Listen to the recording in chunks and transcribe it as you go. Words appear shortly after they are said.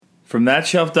From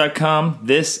thatshelf.com,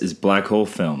 this is Black Hole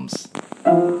Films.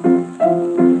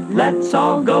 Let's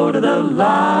all go to the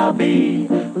lobby.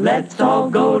 Let's all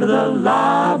go to the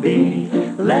lobby.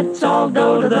 Let's all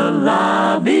go to the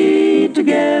lobby to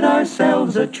get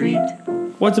ourselves a treat.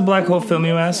 What's a black hole film,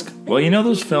 you ask? Well, you know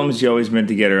those films you always meant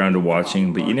to get around to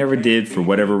watching, but you never did for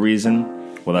whatever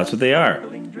reason? Well, that's what they are.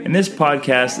 And this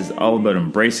podcast is all about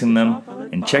embracing them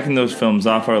and checking those films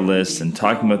off our lists and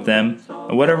talking about them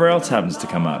and whatever else happens to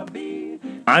come up.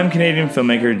 I'm Canadian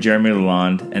filmmaker Jeremy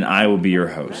Lalonde, and I will be your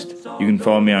host. You can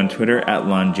follow me on Twitter at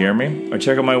LonJeremy, or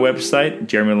check out my website,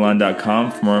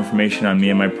 jeremylalonde.com, for more information on me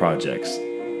and my projects.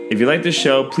 If you like the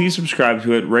show, please subscribe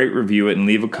to it, rate, review it, and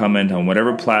leave a comment on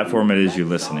whatever platform it is you're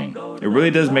listening. It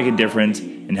really does make a difference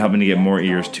in helping to get more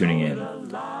ears tuning in.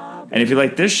 And if you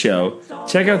like this show,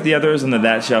 check out the others on the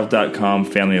thatshelf.com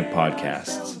family of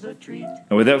podcasts.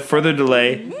 And without further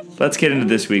delay, let's get into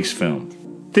this week's film.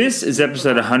 This is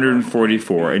episode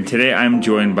 144, and today I'm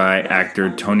joined by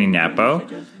actor Tony Napo.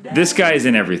 This guy is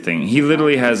in everything. He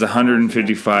literally has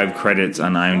 155 credits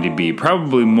on IMDb,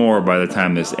 probably more by the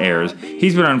time this airs.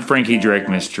 He's been on Frankie Drake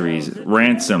Mysteries,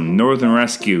 Ransom, Northern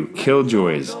Rescue,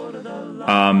 Killjoys.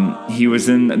 He was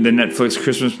in the Netflix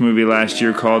Christmas movie last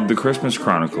year called The Christmas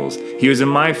Chronicles. He was in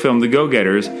my film, The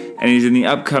Go-Getters, and he's in the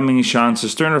upcoming Sean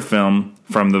Cisterna film,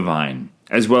 From the Vine.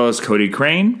 As well as Cody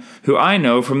Crane, who I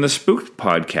know from the Spooked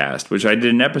podcast, which I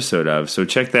did an episode of, so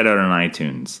check that out on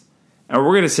iTunes. And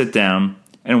we're going to sit down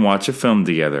and watch a film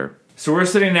together. So we're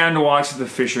sitting down to watch The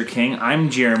Fisher King. I'm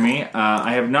Jeremy.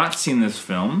 I have not seen this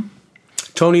film.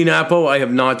 Tony Napo, I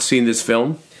have not seen this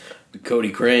film.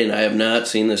 Cody Crane, I have not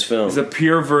seen this film. It's a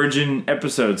pure virgin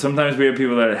episode. Sometimes we have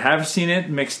people that have seen it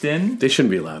mixed in. They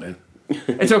shouldn't be allowed in.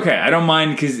 It's okay. I don't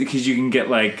mind because you can get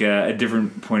like a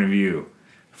different point of view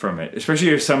from it, especially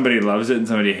if somebody loves it and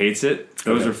somebody hates it.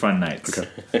 Those are fun nights.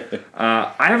 Okay.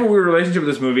 I have a weird relationship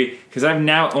with this movie because I've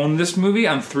now owned this movie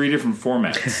on 3 different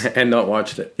formats and not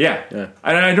watched it. Yeah.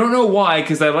 And I don't know why,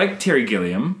 because I like Terry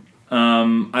Gilliam,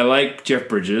 I like Jeff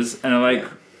Bridges, and I like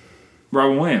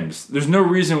Robin Williams. There's no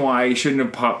reason why I shouldn't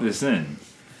have popped this in,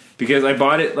 because I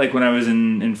bought it like when I was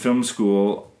in film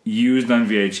school, used on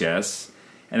VHS,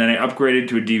 and then I upgraded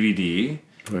to a DVD.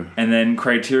 And then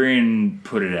Criterion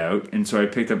put it out, and so I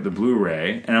picked up the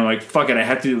Blu-ray, and I'm like, fuck it, I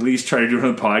have to at least try to do it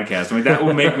on the podcast. I'm like, that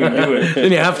will make me do it.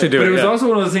 Then you have to do it. But it was also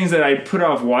one of those things that I put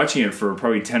off watching it for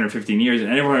probably 10 or 15 years, and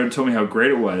everyone had told me how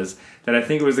great it was, that I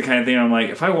think it was the kind of thing I'm like,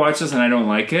 if I watch this and I don't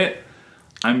like it,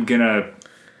 I'm gonna,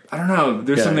 I don't know,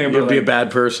 there's something about you'll be a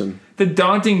bad person. The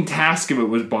daunting task of it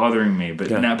was bothering me,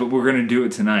 but we're gonna do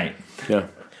it tonight. Yeah.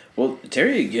 Well,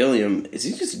 Terry Gilliam, is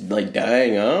he just like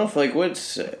dying off? Like,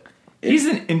 what's... He's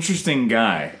an interesting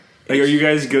guy. Like, are you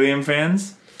guys Gilliam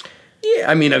fans?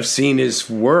 Yeah, I mean, I've seen his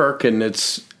work, and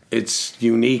it's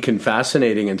unique and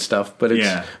fascinating and stuff. But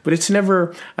it's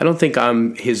never. I don't think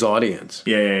I'm his audience.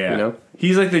 Yeah. You know,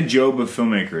 he's like the Job of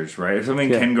filmmakers, right? If something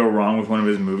can go wrong with one of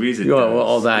his movies, it does.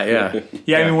 All that.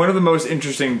 Yeah. I mean, one of the most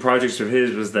interesting projects of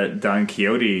his was that Don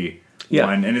Quixote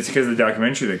one, and it's because of the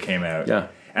documentary that came out. Yeah.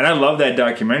 And I love that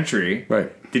documentary. Right.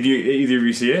 Did either of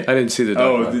you see it? I didn't see the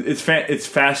documentary. It's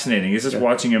fascinating. It's just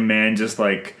watching a man just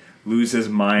like lose his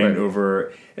mind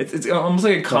over. It's almost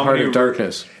like a comedy. The Heart of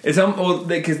Darkness. It's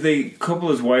because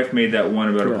Coppola's wife made that one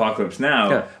about Apocalypse Now.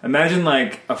 Yeah. Imagine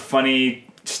like a funny,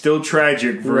 still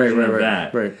tragic version of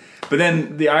that. Right. But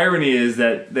then the irony is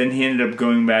that then he ended up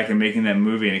going back and making that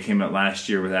movie, and it came out last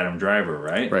year with Adam Driver,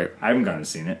 right? Right. I haven't gone and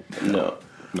seen it. No.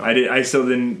 I still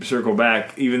didn't circle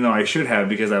back, even though I should have,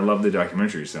 because I love the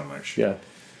documentary so much. Yeah.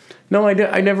 No,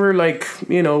 I never, like,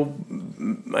 you know,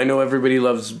 I know everybody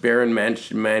loves Baron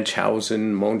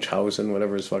Munchausen,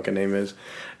 whatever his fucking name is.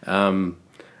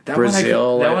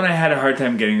 Brazil. That one I had a hard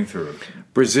time getting through.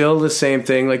 Brazil, the same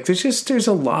thing. Like, there's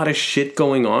a lot of shit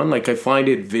going on. Like, I find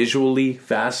it visually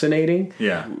fascinating.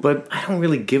 Yeah. But I don't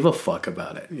really give a fuck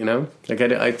about it, you know? Like,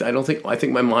 I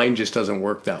think my mind just doesn't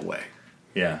work that way.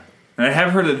 Yeah. And I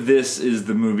have heard that this is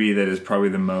the movie that is probably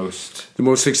the most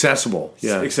accessible.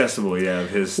 Yeah. Accessible, of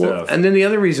his stuff. And then the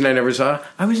other reason I never saw,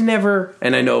 I was never,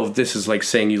 and I know this is like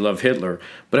saying you love Hitler,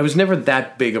 but I was never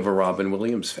that big of a Robin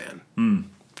Williams fan.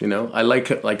 You know, I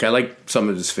like some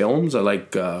of his films. I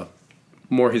like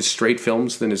more his straight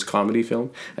films than his comedy film.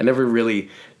 I never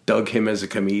really dug him as a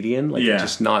comedian. Like, it's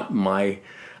just not my,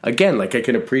 again, like, I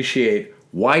can appreciate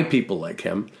why people like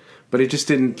him, but it just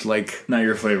didn't, like... Not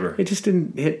your flavor. It just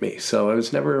didn't hit me. So I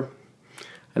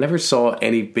never saw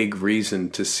any big reason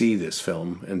to see this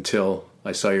film until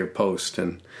I saw your post,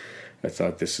 and I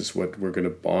thought, this is what we're going to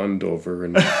bond over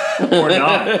and or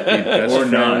not. Be best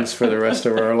friends for the rest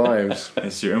of our lives.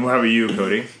 That's true. And how about you,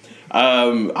 Cody?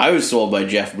 I was sold by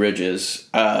Jeff Bridges.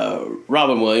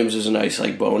 Robin Williams is a nice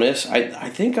like bonus. I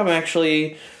think I'm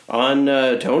actually on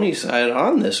Tony's side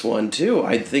on this one too.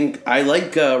 I think I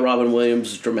like Robin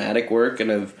Williams' dramatic work,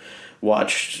 and I've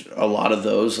watched a lot of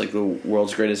those, like The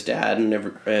World's Greatest Dad, and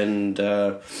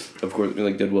of course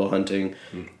like Good Will Hunting,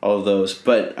 all of those.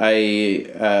 But I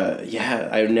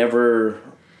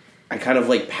kind of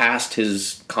like passed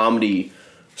his comedy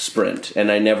sprint,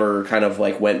 and I never kind of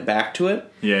like went back to it.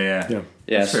 Yeah.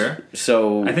 Yes. That's fair.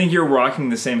 So I think you're rocking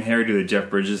the same hairdo that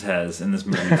Jeff Bridges has in this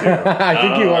movie too. I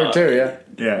think you are too, yeah.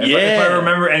 Yeah. If I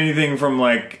remember anything from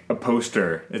like a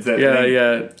poster, it's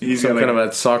that. He's some kind of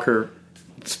a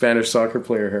Spanish soccer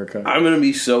player haircut. I'm going to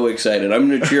be so excited. I'm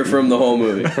going to cheer for him the whole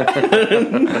movie.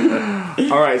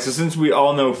 All right, so since we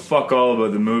all know fuck all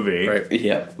about the movie, Right.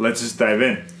 Yeah. let's just dive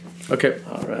in. Okay.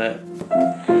 All right.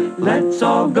 Let's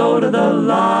all go to the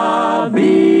lobby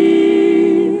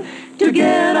to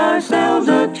get ourselves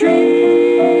a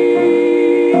treat.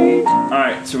 All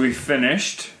right, so we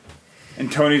finished,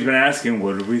 and Tony's been asking,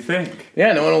 what did we think?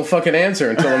 Yeah, no one will fucking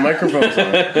answer until the microphone's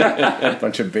on.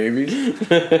 Bunch of babies.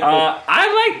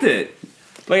 I liked it.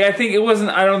 Like, I don't think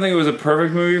it was a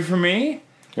perfect movie for me,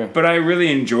 but I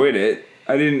really enjoyed it.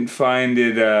 I didn't find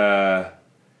it, I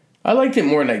liked it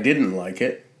more than I didn't like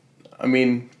it. I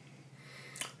mean,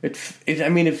 it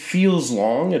feels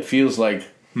long. It feels like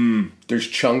there's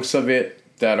chunks of it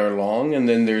that are long, and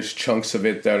then there's chunks of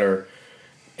it that are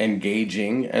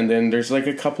engaging, and then there's like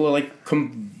a couple of like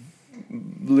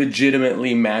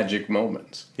legitimately magic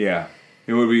moments. yeah.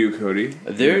 It would be you, Cody.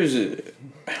 There's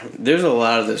a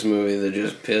lot of this movie that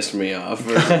just pissed me off.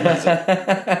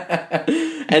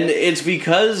 And it's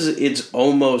because it's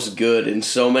almost good in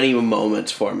so many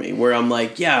moments for me, where I'm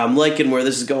like, yeah, I'm liking where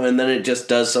this is going, and then it just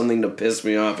does something to piss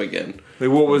me off again. Like,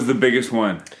 what was the biggest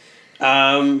one?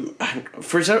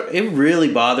 It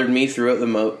really bothered me throughout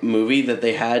the movie that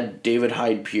they had David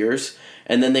Hyde Pierce,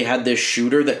 and then they had this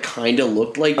shooter that kind of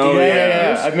looked like David Hyde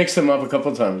Pierce. I mixed them up a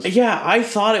couple times. Yeah, I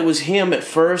thought it was him at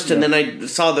first, and then I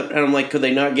saw that, and I'm like, could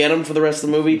they not get him for the rest of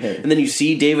the movie? And then you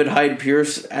see David Hyde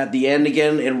Pierce at the end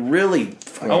again, and really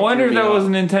I wonder if that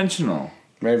wasn't intentional.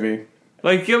 Maybe.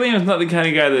 Like, Gilliam's not the kind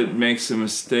of guy that makes a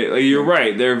mistake. Like, you're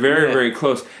right, they're very, very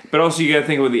close. But also, you gotta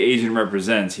think of what the agent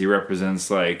represents. He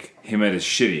represents, like, him at his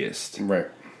shittiest. Right.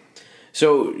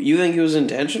 So, you think it was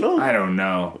intentional? I don't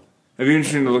know. It'd be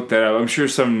interesting to look that up. I'm sure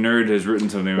some nerd has written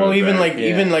something about Well, even that.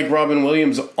 even like Robin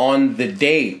Williams on the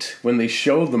date when they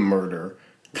show the murder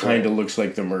kind of looks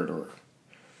like the murderer.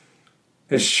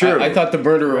 It's true. I thought the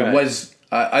murderer was.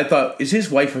 I thought, is his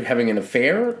wife having an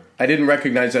affair? I didn't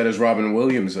recognize that as Robin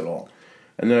Williams at all.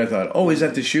 And then I thought, oh, is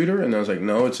that the shooter? And I was like,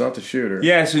 no, it's not the shooter.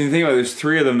 Yeah, so when you think about it, there's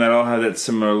three of them that all have that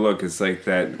similar look. It's like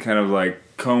that kind of like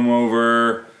comb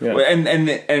over. Yeah.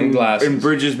 And glasses. And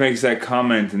Bridges makes that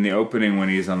comment in the opening when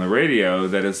he's on the radio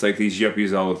that it's like these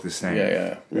yuppies all look the same.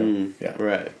 Yeah.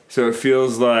 Right. So it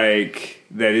feels like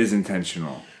that is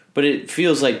intentional. But it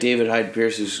feels like David Hyde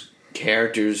Pierce's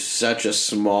character's such a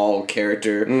small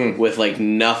character with like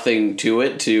nothing to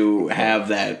it to have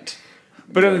that.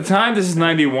 But at the time, this is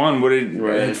 91.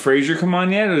 Had Frasier come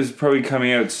on yet? It was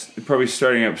probably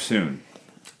starting up soon.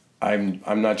 I'm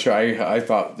not sure. I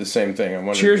thought the same thing. I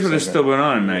wondered Cheers would have still been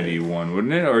on in 91,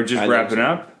 wouldn't it? Or just wrapping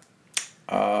up?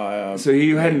 So he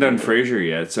hadn't done Frasier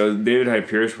yet. So David Hyde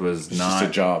Pierce was not... just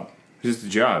a job. Just a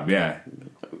job, yeah.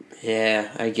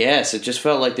 Yeah, I guess. It just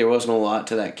felt like there wasn't a lot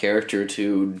to that character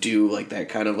to do like that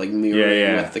kind of like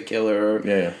mirroring with the killer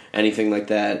or anything like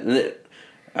that. And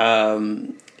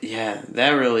that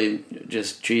really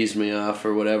just cheesed me off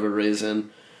for whatever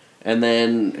reason. And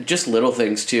then just little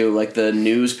things too, like the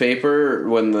newspaper,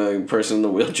 when the person in the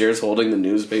wheelchair is holding the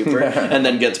newspaper and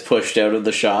then gets pushed out of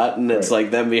the shot and it's like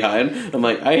them behind. I'm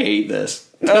like, I hate this.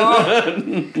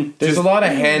 There's a lot of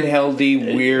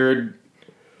handheldy, weird,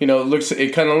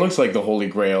 it kind of looks like the Holy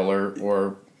Grail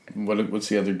or what's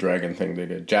the other dragon thing they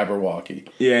did? Jabberwocky.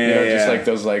 Just like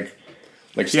those like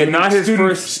student, not his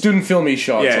first student filmy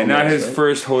shots. Yeah, almost, not his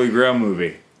first Holy Grail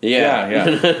movie.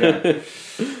 Yeah.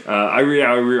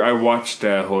 I watched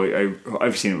Holy.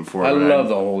 I've seen it before. I love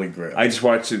the Holy Grail. I just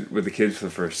watched it with the kids for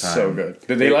the first time. So good.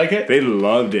 Did they like it? They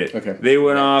loved it. Okay. They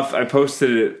went off. I posted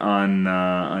it on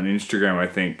Instagram. I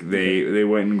think they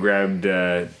went and grabbed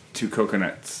 2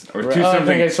 coconuts or 2 something. I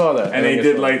think I saw that. And they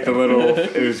did like the little.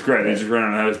 It was great. They just ran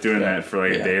around the house doing that for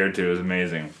like a day or two. It was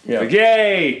amazing. Yeah. Like,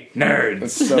 yay, nerds!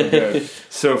 It's so good.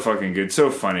 So fucking good. So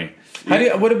funny.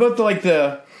 What about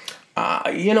the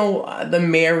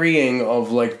marrying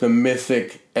of like the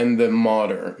mythic and the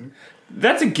modern?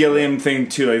 That's a Gilliam thing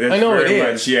too. Like that's I know very it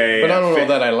much, is. But I don't know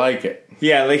that I like it.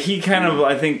 Yeah, like he kind of,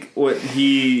 I think what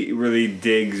he really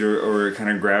digs or kind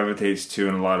of gravitates to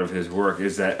in a lot of his work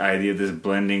is that idea of this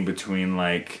blending between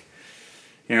like,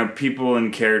 you know, people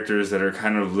and characters that are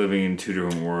kind of living in two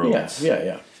different worlds.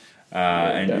 Yeah.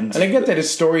 And And I get that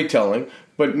it's storytelling,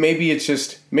 but maybe it's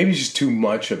just too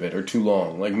much of it or too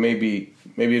long. Like maybe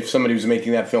if somebody was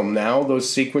making that film now,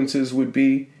 those sequences would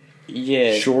be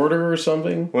shorter or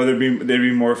something. Well, they'd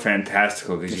be more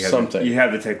fantastical because you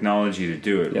have the technology to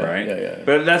do it, right? Yeah.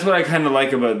 But that's what I kind of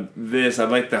like about this. I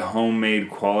like the homemade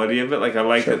quality of it. Like I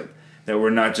like that we're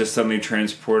not just suddenly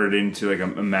transported into like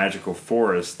a magical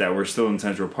forest. That we're still in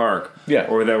Central Park,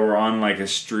 or that we're on like a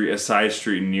side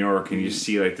street in New York, and you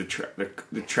see like the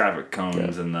traffic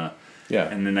cones and the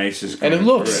nice just. And it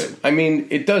looks. I mean,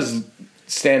 it does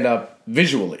stand up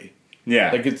visually.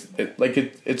 Yeah, like it's a got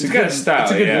good a style.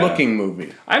 It's a good looking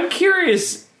movie. I'm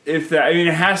curious if that. I mean,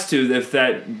 it has to. If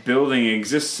that building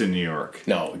exists in New York.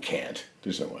 No, it can't.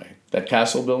 There's no way. That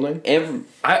castle building.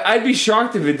 I'd be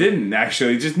shocked if it didn't.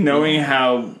 Actually, just knowing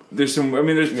how there's some. I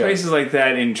mean, there's places like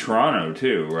that in Toronto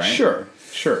too, right?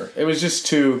 Sure. It was just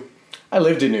too. I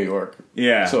lived in New York.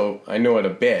 Yeah. So I know it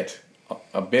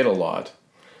a lot,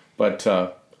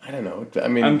 but. I don't know. I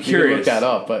mean, I'm curious. You can look that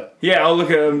up, but I'll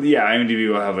look at.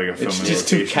 IMDb will have like a film. It's just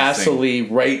too castle-y,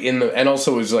 right in the, and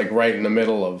also is like right in the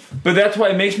middle of. But that's why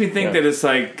it makes me think that it's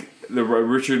like the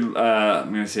Richard.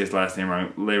 I'm going to say his last name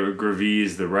wrong.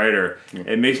 Gravies, the writer.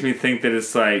 It makes me think that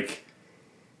it's like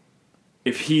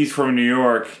if he's from New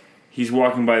York. He's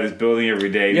walking by this building every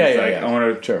day. I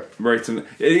want to write some.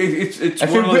 It's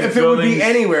one of those if it would be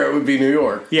anywhere, it would be New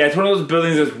York. Yeah, it's one of those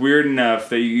buildings that's weird enough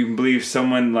that you can believe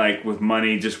someone like with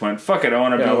money just went, "Fuck it, I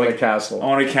want to build a castle. I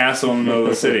want a castle in the middle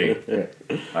of the city."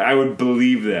 I would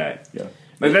believe that. Yeah,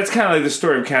 like that's kind of like the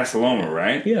story of Casa Loma,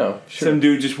 right? Yeah, sure. Some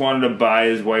dude just wanted to buy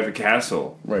his wife a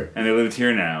castle, right? And they lived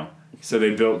here now, so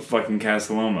they built fucking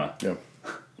Casa Loma. Yeah.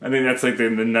 I think that's like the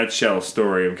nutshell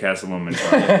story of Casa Loma.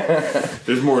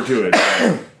 There's more to it.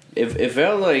 It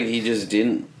felt like he just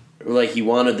didn't, like he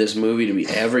wanted this movie to be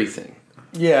everything.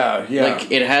 Yeah.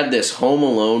 Like it had this Home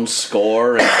Alone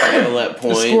score and pilot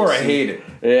points. The score I hated.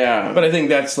 Yeah. But I think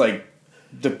that's like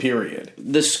the period.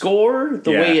 The score,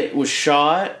 the way it was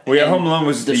shot. Well, yeah, Home Alone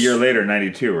was the year later,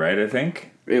 92, right? I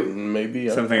think. Maybe.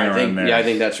 Something around there. Yeah, I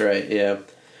think that's right, yeah.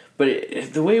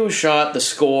 But the way it was shot, the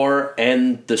score,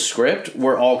 and the script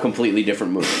were all completely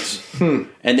different movies.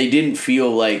 And they didn't feel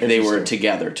like they were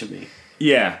together to me.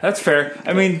 Yeah, that's fair.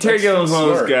 I mean, Terry Gilliam's one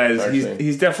of those guys.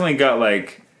 He's definitely got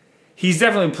like... He's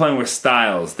definitely playing with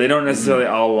styles. They don't necessarily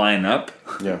all line up.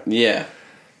 Yeah.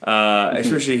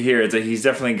 Especially here, it's like he's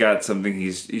definitely got something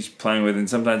he's playing with, and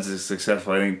sometimes it's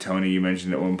successful. I think, Tony, you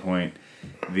mentioned at one point,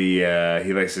 he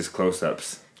likes his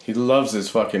close-ups. He loves his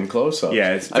fucking close-up.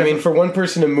 Yeah, I mean, for one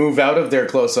person to move out of their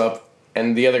close-up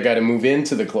and the other guy to move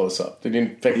into the close-up. They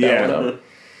didn't pick that one up.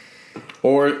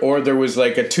 Or there was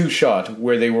like a two-shot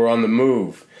where they were on the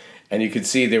move, and you could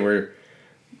see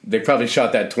they probably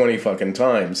shot that 20 fucking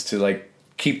times to like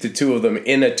keep the two of them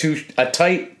in a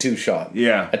tight two-shot.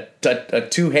 Yeah. A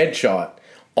two-head shot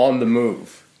on the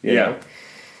move. You know?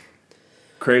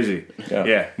 Crazy.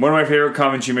 Yeah. One of my favorite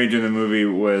comments you made during the movie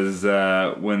was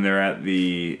when they're at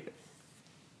the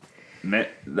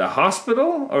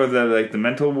hospital or the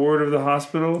mental ward of the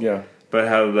hospital. Yeah. But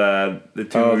how the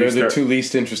two they're the two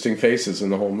least interesting faces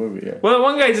in the whole movie. Yeah. Well,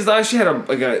 one guy just actually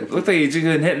had looked like he just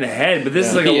got hit in the head, but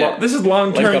this is this is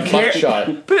long term like a care.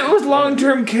 buckshot. But it was long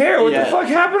term care. What the fuck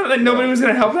happened? Like nobody was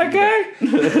going to help that guy.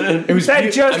 It was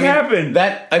happened.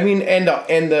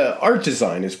 And the art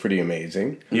design is pretty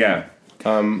amazing. Yeah.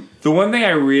 The one thing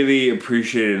I really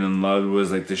appreciated and loved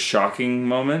was like the shocking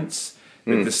moments.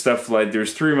 Like the stuff like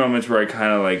there's 3 moments where I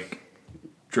kind of like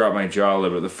dropped my jaw a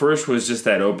little bit. The first was just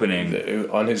that opening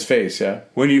on his face,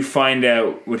 when you find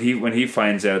out when he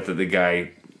finds out that the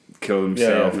guy killed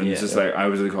himself, and it's just like I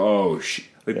was like, oh shit.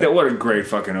 Like that, what a great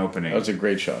fucking opening. That was a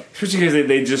great shot. Especially because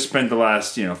they just spent the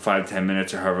last 5-10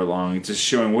 minutes or however long just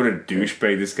showing what a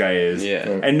douchebag this guy is. Yeah.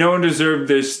 And no one deserved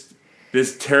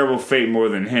this terrible fate more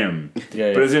than him. But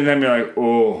at the same time, you're like,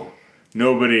 oh,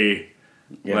 nobody.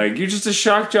 Yeah. Like, you're just a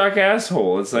shock jock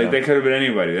asshole. It's like, that could have been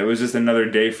anybody. That was just another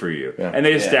day for you. Yeah. And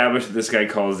they established that this guy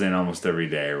calls in almost every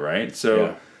day, right?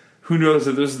 So, who knows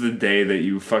if this is the day that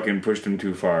you fucking pushed him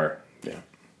too far. Yeah.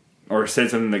 Or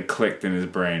said something that clicked in his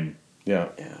brain. Yeah.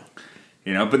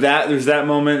 But there's that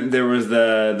moment. There was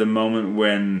the moment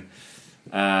when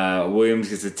Williams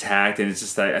gets attacked, and it's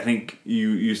just like, I think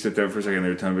you stood there for a second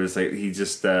there, Tony, but it's like he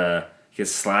just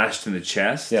gets slashed in the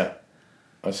chest. Yeah.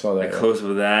 I saw that. Close up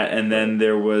of that, and then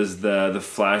there was the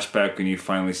flashback when you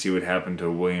finally see what happened to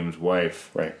Williams'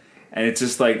 wife. Right. And it's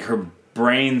just like her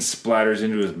brain splatters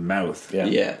into his mouth. Yeah.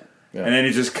 Yeah. Yeah. And then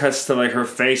it just cuts to like her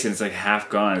face and it's like half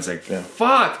gone. It's like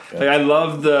fuck. Like I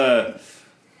love the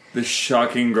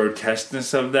shocking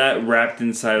grotesqueness of that wrapped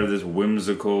inside of this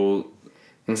whimsical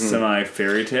semi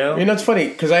fairy tale. You know, it's funny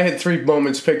because I had 3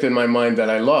 moments picked in my mind that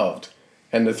I loved,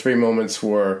 and the 3 moments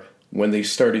were when they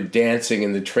started dancing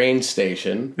in the train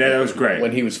station. Yeah, that was great.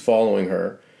 When he was following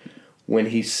her, when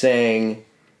he sang,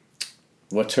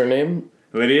 what's her name?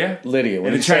 Lydia? Lydia.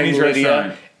 When In he the Chinese sang Lydia,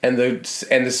 restaurant. and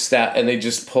the staff, and they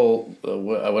just pull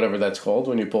whatever that's called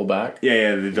when you pull back.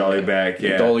 Yeah, the dolly back.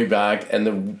 Yeah, The dolly back,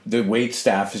 and the wait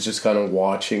staff is just kind of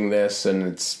watching this, and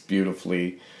it's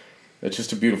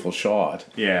just a beautiful shot.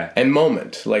 Yeah, And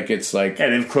moment, like it's like yeah.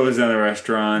 They've closed down the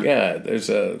restaurant. there's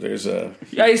a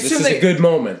Yeah, I this assume is they, a good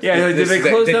moment. Yeah, did they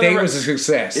close the down day the was a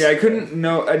success. Yeah, I didn't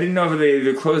know if they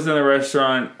either closed down the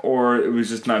restaurant or it was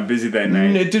just not busy that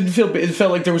night. It didn't feel. It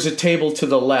felt like there was a table to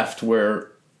the left where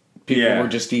people Yeah. were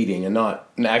just eating and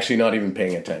actually not even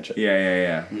paying attention.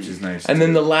 Yeah, which is nice. And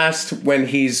then the last, when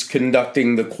he's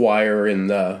conducting the choir in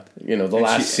the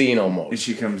last scene and almost.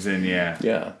 she comes in.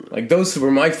 Yeah, like those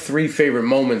were my 3 favorite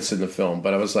moments in the film.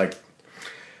 But I was like,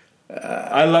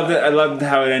 I loved it. I loved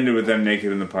how it ended with them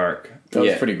naked in the park that was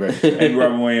Yeah. pretty great. and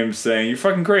Robin Williams saying, "You're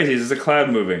fucking crazy. There's a cloud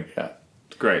moving." Yeah,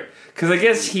 It's great because I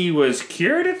guess he was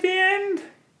cured at the end.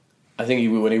 I think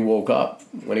when he woke up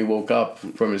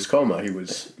from his coma, he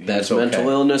was That's okay. mental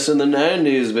illness in the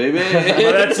 90s, baby.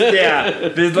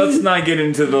 Well, let's not get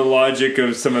into the logic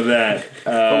of some of that.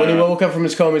 But when he woke up from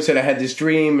his coma, he said, "I had this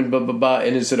dream," and blah blah blah.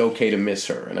 And is it okay to miss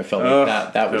her? And I felt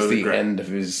like that was the great. end of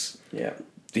his. Yeah.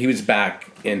 He was back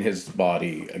in his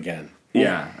body again.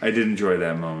 Yeah, I did enjoy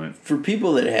that moment. For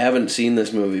people that haven't seen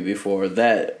this movie before,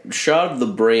 that shot of the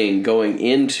brain going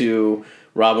into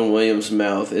Robin Williams'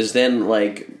 mouth is then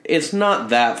like, it's not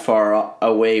that far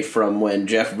away from when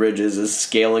Jeff Bridges is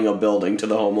scaling a building to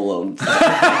the Home Alone.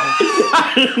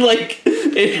 Like,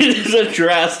 it is a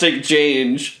drastic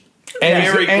change.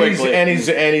 Very quickly. And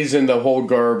he's in the whole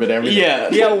garb and everything.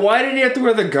 Yeah, why did he have to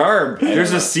wear the garb?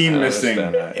 There's a scene missing.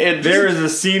 There is a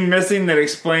scene missing that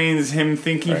explains him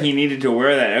thinking he needed to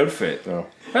wear that outfit. Oh.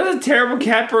 That's a terrible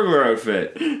cat burglar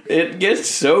outfit. It gets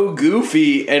so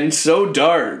goofy and so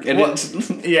dark. And it's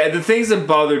Yeah, the things that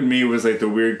bothered me was like the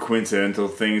weird coincidental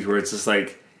things where it's just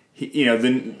like,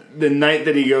 the night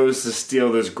that he goes to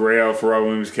steal this grail for Robin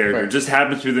Williams' character just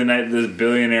happens to be the night that this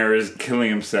billionaire is killing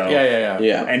himself.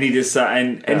 Yeah. And he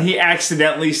decides, and he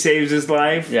accidentally saves his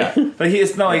life. Yeah. Like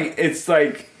it's not like it's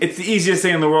the easiest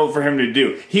thing in the world for him to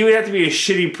do. He would have to be a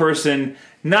shitty person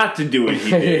not to do what he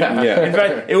did. Yeah. In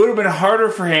fact, it would have been harder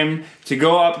for him to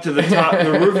go up to the top of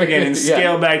the roof again and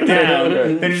scale back down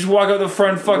than just walk out the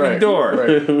front fucking door.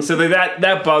 Right. So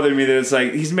that bothered me, that it's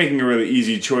like he's making a really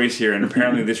easy choice here, and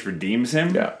apparently this redeems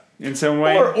him in some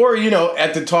way. Or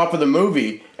at the top of the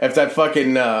movie, if that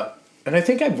fucking and I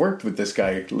think I've worked with this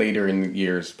guy later in the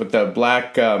years, but the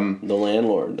black the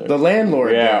landlord. the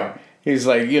landlord Yeah. there. He's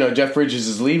like, Jeff Bridges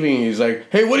is leaving. And he's like,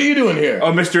 "Hey, what are you doing here?"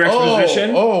 Oh, Mr.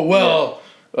 Exposition? Oh, well,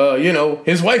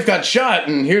 his wife got shot,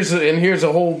 and here's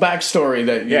a whole backstory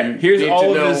that you here's need all to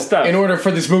of know this stuff in order for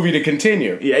this movie to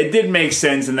continue. Yeah, it did make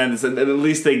sense, and then at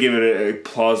least they give it a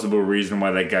plausible reason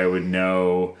why that guy would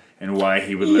know and why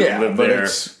he would live but there.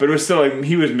 it's But it was still like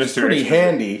he was Mr. pretty Exposition.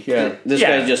 handy. Yeah. This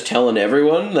guy's just telling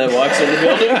everyone that walks in the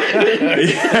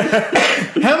building.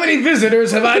 How many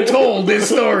visitors have I told this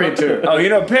story to?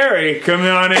 Oh, Perry, come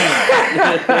on in.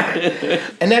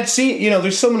 And that scene,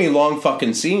 there's so many long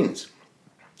fucking scenes.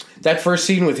 That first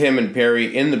scene with him and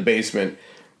Perry in the basement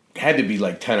had to be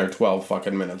like 10 or 12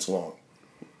 fucking minutes long.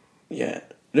 Yeah.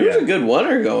 There was a good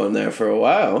oneer going there for a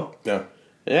while. Yeah.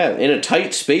 Yeah, in a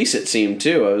tight space it seemed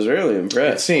too. I was really That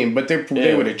impressed. scene, but they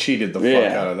would have cheated the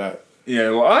fuck out of that.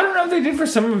 Yeah, well, I don't know if they did for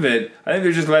some of it. I think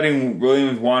they're just letting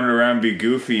Williams wander around, be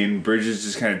goofy, and Bridges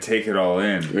just kind of take it all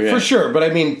in. Yeah. For sure, but I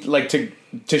mean, like to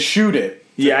shoot it,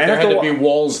 Yeah, I there have had to to be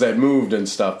walls that moved and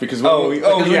stuff because when Oh, you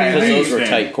yeah, Because leave, those were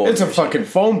tight corners. it's a fucking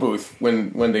phone booth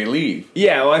when they leave.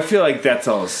 Yeah, well, I feel like that's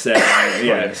all set.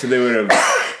 Yeah, so they would have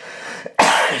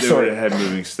had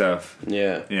moving stuff.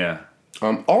 Yeah. Yeah.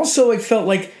 Also, I felt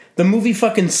like the movie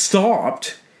fucking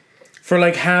stopped for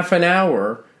like half an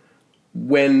hour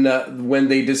when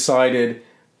they decided,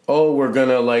 we're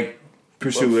gonna like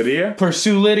Pursue Lydia?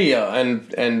 pursue Lydia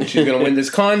and she's gonna win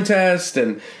this contest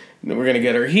and we're gonna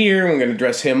get her here and we're gonna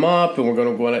dress him up and we're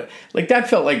gonna go on it. Like that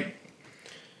felt like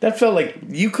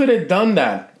you could have done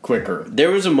that quicker. There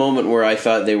was a moment where I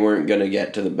thought they weren't going to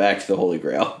get to the back to the Holy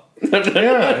Grail.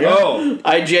 Yeah. Oh,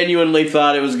 I genuinely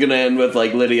thought it was going to end with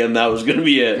like Lydia and that was going to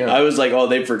be it. Yeah. I was like, oh,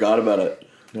 they forgot about it.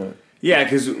 Yeah,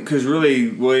 because really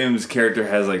Williams' character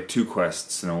has like two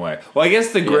quests in a way. Well, I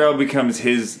guess the Grail becomes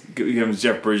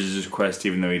Jeff Bridges' quest,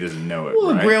 even though he doesn't know it.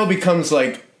 Well, right? the Grail becomes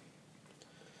like,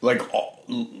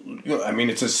 I mean,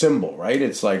 it's a symbol, right?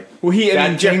 It's like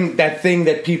that thing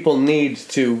that people need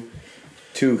to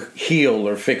heal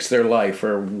or fix their life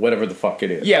or whatever the fuck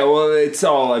it is. Yeah, well, it's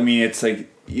all. I mean, it's like,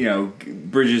 you know,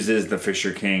 Bridges is the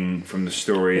Fisher King from the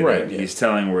story that he's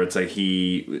telling, where it's like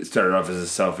he started off as a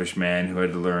selfish man who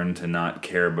had to learn to not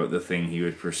care about the thing he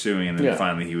was pursuing, and then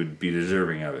finally he would be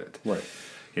deserving of it. Right.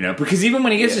 You know, because even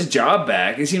when he gets his job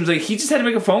back, it seems like he just had to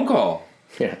make a phone call.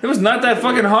 Yeah. It was not that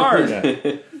fucking hard.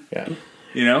 Yeah.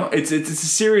 You know, it's a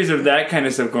series of that kind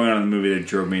of stuff going on in the movie that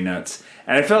drove me nuts.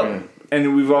 And I felt,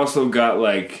 and we've also got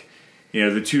like, you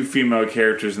know, the two female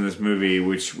characters in this movie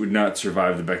which would not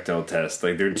survive the Bechdel test.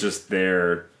 Like, they're just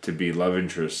there to be love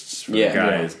interests for the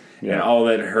guys. Yeah. And all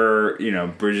that her, you know,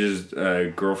 Bridges'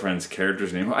 girlfriend's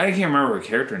character's name. I can't remember her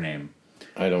character name.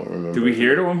 I don't remember. Did we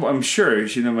hear it at one point? I'm sure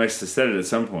she must have said it at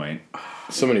some point.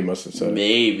 Somebody must have said it.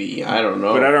 Maybe. I don't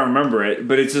know. But I don't remember it.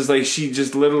 But it's just like she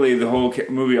just literally, the whole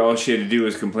movie, all she had to do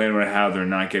was complain about how they're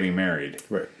not getting married.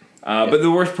 Right. But the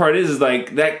worst part is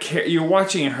like that you're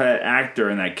watching that actor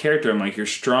and that character. I'm like, you're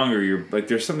stronger. You're like,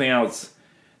 there's something else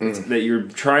that you're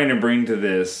trying to bring to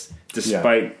this,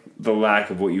 despite the lack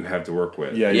of what you have to work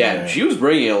with. Yeah, she was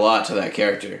bringing a lot to that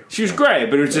character. She was great,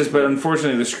 but it was just. But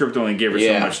unfortunately, the script only gave her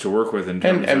so much to work with in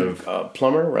terms of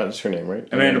Plummer. That's her name, right?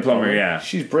 Amanda Plummer. Yeah,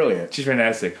 she's brilliant. She's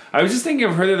fantastic. I was just thinking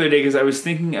of her the other day because I was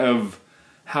thinking of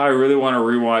how I really want to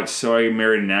rewatch So I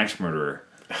Married an Axe Murderer.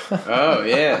 Oh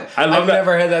yeah, I've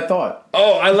never had that thought.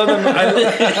 Oh, I love them.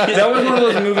 That was one of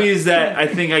those movies that I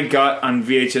think I got on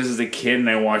VHS as a kid and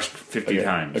I watched 50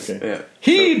 times. Okay. Yeah.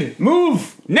 Heed,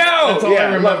 move. No, That's all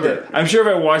I loved remember. it. I'm sure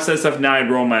if I watched that stuff now, I'd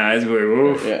roll my eyes and be like,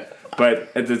 oof. Yeah.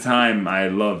 But at the time, I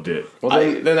loved it. Well,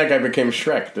 then that guy became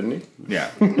Shrek, didn't he?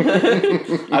 Yeah.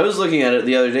 I was looking at it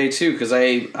the other day too because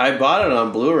I bought it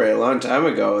on Blu-ray a long time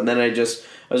ago, and then I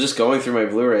was just going through my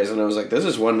Blu-rays, and I was like, this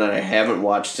is one that I haven't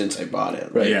watched since I bought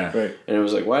it. Right. Yeah. Right. And it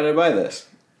was like, why did I buy this?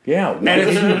 Yeah. Why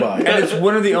did you buy it? And it's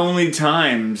one of the only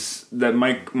times that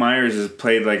Mike Myers has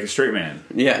played like a straight man.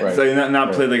 Yeah. Right. So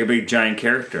not played like a big giant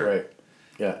character. Right.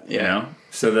 Yeah. You know?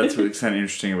 So that's what's kind of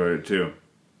interesting about it too.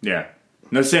 Yeah.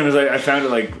 No, same as I found it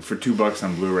like for $2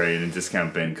 on Blu-ray in a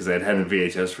discount bin because I'd had a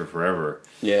VHS for forever.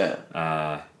 Yeah.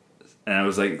 And I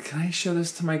was like, can I show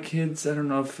this to my kids? I don't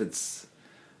know if it's...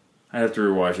 I have to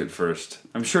rewatch it first.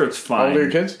 I'm sure it's fine. How old are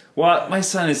your kids? Well, my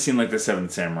son has seen like The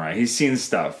Seventh Samurai. He's seen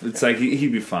stuff. It's like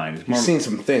he'd be fine. He's seen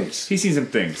some things. He's seen some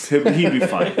things. He'd be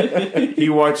fine. He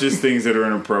watches things that are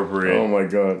inappropriate. Oh my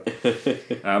god!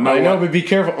 I know, but be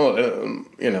careful.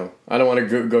 You know, I don't want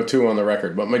to go too on the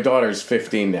record, but my daughter's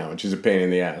 15 now, and she's a pain in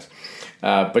the ass.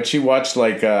 But she watched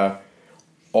like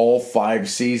all 5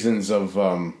 seasons of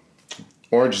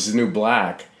Orange Is the New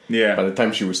Black. Yeah. By the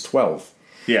time she was 12.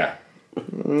 Yeah.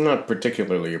 Not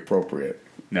particularly appropriate.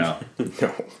 No.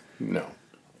 No.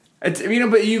 It's, you know,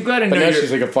 but you've got to know. But now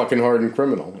she's like a fucking hardened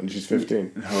criminal, and she's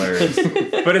 15. Hilarious.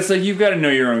 But it's like you've got to know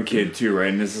your own kid too, right?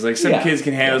 And this is like some kids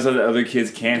can handle something that other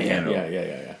kids can't handle.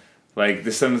 Yeah. Like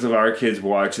the sons of our kids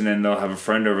watch, and then they'll have a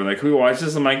friend over, like, "Who watch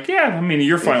this?" I'm like, "Yeah, I mean,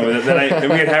 you're fine with it." Then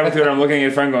we get halfway through it, I'm looking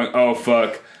at a friend going, "Oh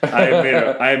fuck, I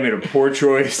have made a poor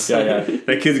choice." Yeah.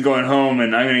 That kid's going home,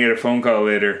 and I'm gonna get a phone call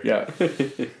later.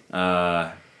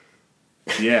 Yeah.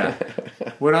 Yeah.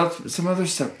 What else? Some other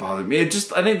stuff bothered me. I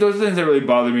think those things that really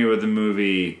bothered me with the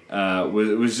movie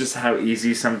was just how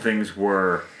easy some things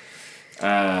were.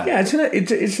 Yeah,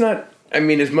 it's not. I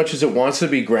mean, as much as it wants to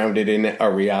be grounded in a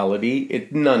reality,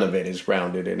 none of it is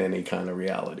grounded in any kind of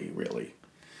reality, really.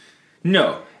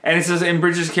 No, and it's just, and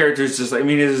Bridges' character is just, I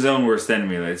mean, he's his own worst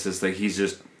enemy. Like, it's just like he's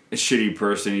just a shitty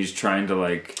person. He's trying to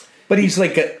like, but he's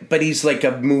like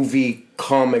a movie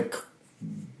comic.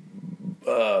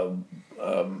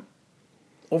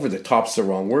 Over the top's the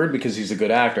wrong word because he's a good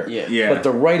actor. Yeah. But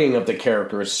the writing of the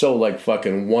character is so like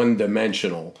fucking one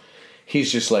dimensional.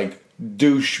 He's just like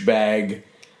douchebag,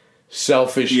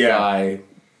 selfish guy,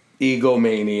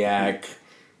 egomaniac,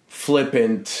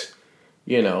 flippant.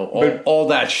 You know, all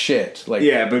that shit. Like,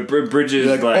 yeah, but Bridges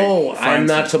like I'm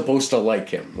not supposed to like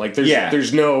him. Like,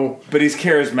 there's no. But he's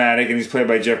charismatic and he's played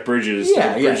by Jeff Bridges.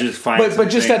 Yeah, so Bridges finds but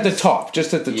just at the top,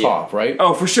 top, right?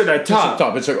 Oh, for sure, that Just top. at the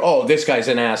top. It's like, this guy's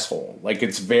an asshole. Like,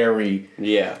 it's very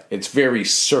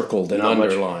circled and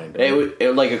underlined.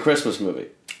 It like a Christmas movie.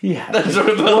 Yeah. That's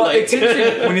what Well, it's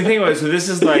interesting when you think about it. So this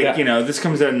is like, you know, this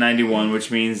comes out in 91,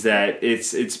 which means that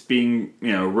it's being,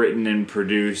 you know, written and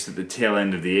produced at the tail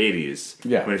end of the 80s.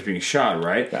 Yeah. When it's being shot,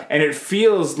 right? Yeah. And it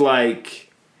feels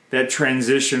like that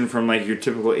transition from like your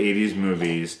typical 80s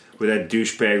movies with that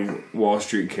douchebag Wall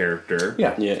Street character.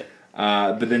 Yeah. Yeah.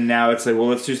 But then now it's like, well,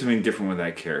 let's do something different with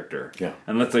that character. Yeah.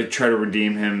 And let's like try to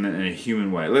redeem him in a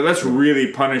human way. Like, let's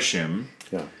really punish him.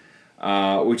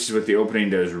 Yeah. Which is what the opening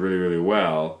does really, really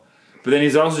well. But then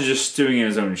he's also just stewing in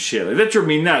his own shit. Like, that drove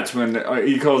me nuts when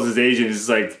he calls his agent. He's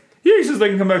like, yeah, he says I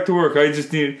can come back to work. I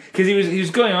just need... Because he was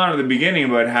going on at the beginning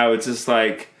about how it's just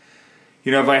like,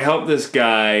 you know, if I help this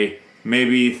guy,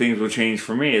 maybe things will change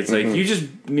for me. It's like, you just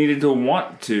needed to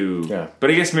want to. Yeah.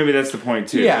 But I guess maybe that's the point,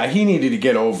 too. Yeah, he needed to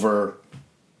get over,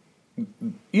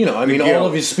 you know, I mean, guilt. all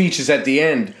of his speeches at the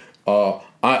end,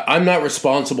 I'm not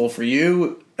responsible for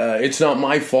you. It's not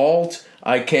my fault.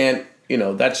 I can't, you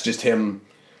know, that's just him,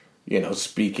 you know,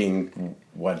 speaking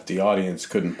what the audience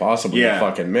couldn't possibly have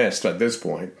fucking missed at this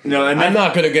point. No, and I'm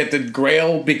not going to get the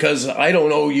Grail because I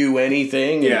don't owe you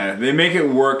anything. Yeah, they make it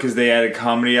work because they add a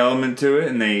comedy element to it,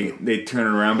 and they turn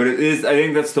it around. But it is, I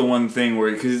think that's the one thing where,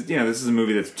 because, you know, this is a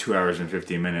movie that's 2 hours and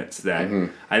 15 minutes, that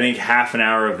I think half an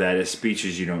hour of that is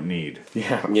speeches you don't need.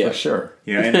 Yeah, Yeah. for sure.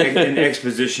 You know, and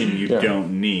exposition you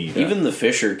don't need. Even the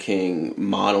Fisher King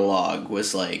monologue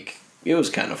was like, it was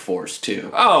kind of forced too.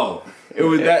 Oh, it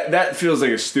was that feels like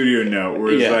a studio note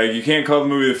where it's Yeah. like, you can't call the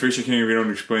movie The Fisher King if you don't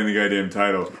explain the goddamn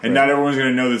title, and not everyone's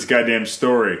gonna know this goddamn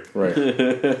story. Right.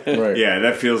 Right. Yeah,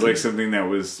 that feels like something that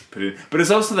was put in. But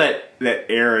it's also that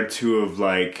era too of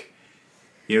like,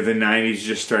 you know, the 90s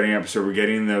just starting up, so we're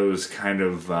getting those kind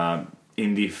of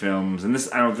indie films, and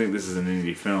this, I don't think this is an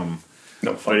indie film.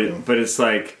 No, fuck no. But it's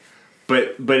like,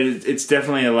 but it's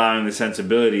definitely allowing the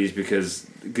sensibilities because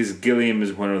Gilliam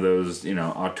is one of those, you know,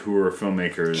 auteur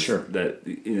filmmakers Sure. that,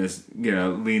 you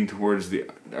know, lean towards the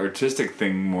artistic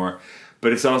thing more.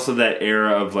 But it's also that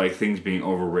era of like things being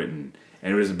overwritten,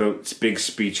 and it was about big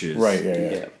speeches, Right,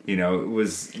 yeah. You know, it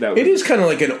was. It is kind of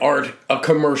like a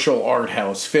commercial art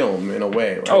house film in a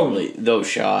way, right? Totally, those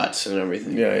shots and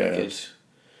everything. Yeah, like yeah. It's,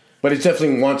 But it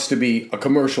definitely wants to be a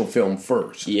commercial film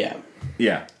first. yeah.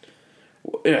 Yeah.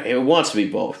 It wants to be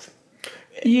both.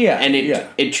 Yeah. And yeah.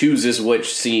 it chooses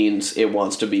which scenes it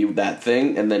wants to be that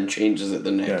thing and then changes it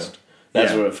the next.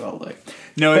 That's Yeah. what it felt like.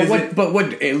 No, But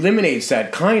what eliminates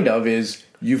that kind of is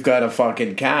you've got a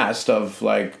fucking cast of,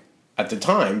 like, at the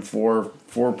time, four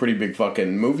pretty big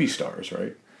fucking movie stars,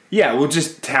 right? yeah, well,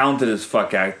 just talented as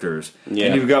fuck actors. Yeah.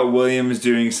 And you've got Williams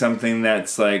doing something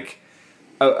that's like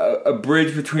a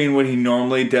bridge between what he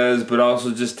normally does, but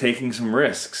also just taking some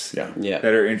risks. Yeah. Yeah.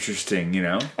 That are interesting, you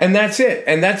know? And that's it.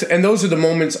 And those are the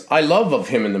moments I love of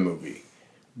him in the movie.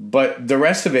 But the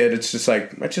rest of it, it's just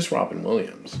like, that's just Robin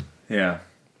Williams. Yeah.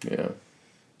 You know?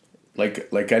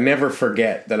 Like I never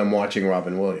forget that I'm watching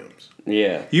Robin Williams.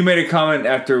 Yeah. You made a comment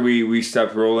after we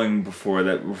stopped rolling before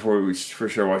we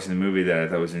first started watching the movie that I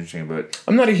thought was interesting, but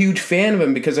I'm not a huge fan of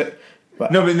him because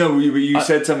you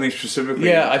said something specifically.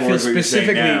 yeah, I feel towards what you're saying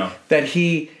specifically now. that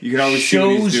he You can always see what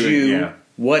he's shows doing, you yeah.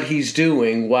 what he's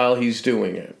doing while he's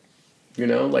doing it. You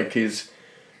know, like he's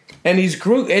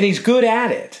good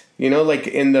at it. You know, like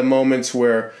in the moments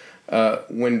where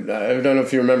when I don't know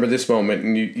if you remember this moment,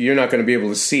 and you're not going to be able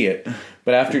to see it,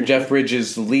 but after Jeff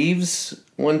Bridges leaves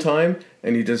one time,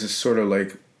 and he does this sort of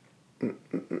like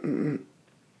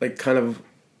kind of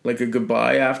like a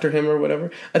goodbye after him or whatever.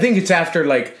 I think it's after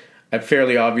like a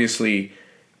fairly obviously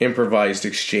improvised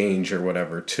exchange or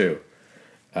whatever too,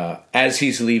 as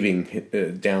he's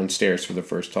leaving downstairs for the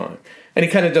first time, and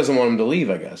he kind of doesn't want him to leave,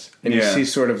 I guess, and you see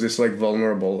sort of this like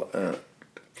vulnerable.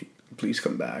 Please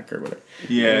come back or whatever.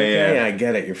 Yeah. I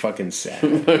get it. You're fucking sad.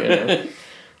 You know?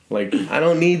 Like, I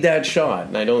don't need that shot,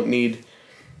 and I don't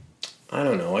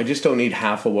know. I just don't need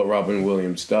half of what Robin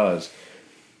Williams does.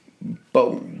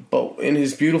 But in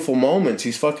his beautiful moments,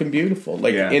 he's fucking beautiful.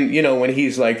 Like in when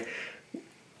he's like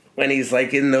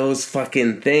in those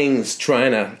fucking things,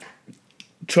 trying to.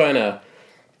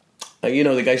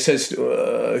 The guy says,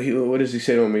 what does he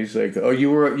say to him? He's like, "Oh,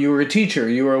 you were a teacher,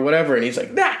 you were whatever," and he's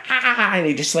like, "Nah," and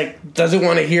he just like doesn't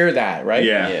want to hear that, right?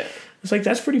 Yeah. It's like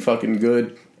that's pretty fucking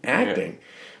good acting,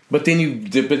 but then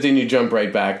you jump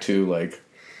right back to like,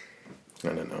 I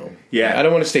don't know. Yeah. I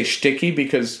don't want to say shticky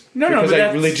because but I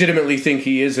that's- legitimately think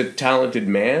he is a talented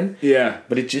man. Yeah.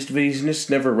 But he's just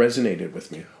never resonated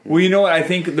with me. Well, you know what? I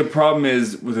think the problem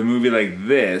is with a movie like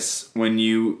this, when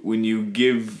you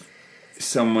give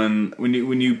someone when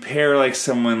you pair like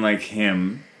someone like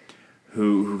him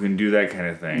who can do that kind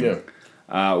of thing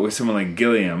with someone like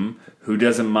Gilliam who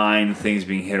doesn't mind things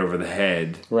being hit over the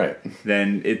head, Right.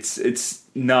 then it's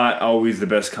not always the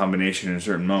best combination in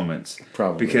certain moments.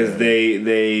 Probably, because yeah.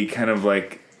 they kind of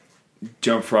like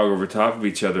jump frog over top of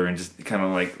each other and just kind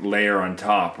of like layer on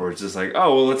top, or it's just like,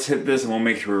 oh well, let's hit this and we'll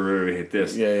make sure we hit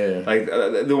this. Yeah. Like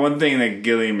the one thing that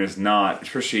Gilliam is not,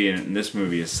 especially in this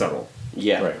movie, is subtle.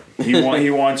 Yeah. Right.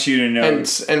 He wants you to know,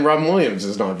 and Robin Williams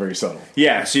is not very subtle.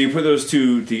 yeah. So you put those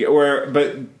two together,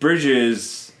 but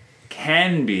Bridges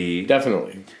can be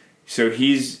Definitely. So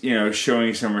he's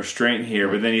showing some restraint here,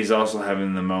 but then he's also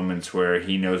having the moments where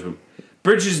he knows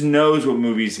Bridges knows what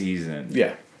movies he's in.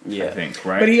 Yeah. Yeah. I think,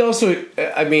 right? But he also,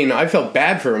 I mean, I felt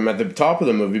bad for him at the top of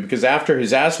the movie because after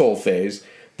his asshole phase,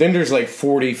 then there's like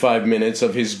 45 minutes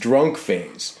of his drunk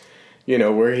phase,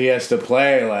 where he has to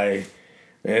play like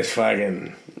this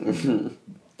fucking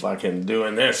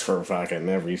doing this for fucking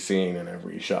every scene and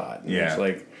every shot. And it's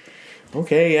like,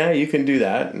 okay, yeah, you can do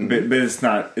that. But it's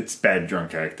not, it's bad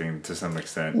drunk acting to some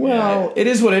extent. Well, it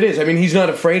is what it is. I mean, he's not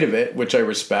afraid of it, which I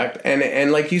respect.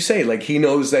 And like you say, like he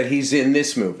knows that he's in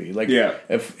this movie. Like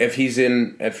if he's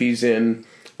in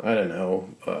I don't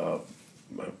know,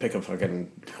 pick a fucking.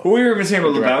 Well, we were even saying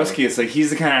about Lebowski. It's like he's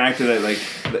the kind of actor that, like,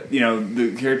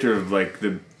 the character of like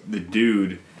the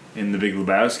dude in The Big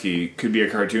Lebowski could be a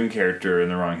cartoon character in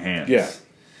the wrong hands. Yeah.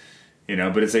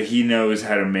 But it's like he knows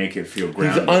how to make it feel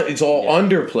grounded. It's all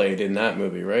underplayed in that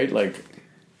movie, right? Like,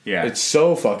 it's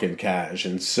so fucking cash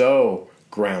and so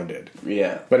grounded.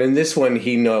 Yeah. But in this one,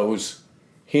 he knows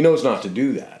not to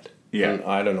do that. Yeah. And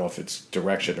I don't know if it's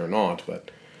direction or not,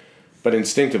 but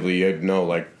instinctively you'd know,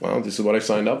 like, well, this is what I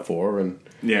signed up for, and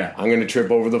I'm going to trip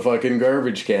over the fucking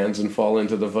garbage cans and fall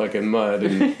into the fucking mud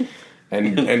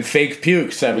and fake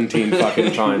puke 17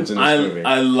 fucking times in this movie.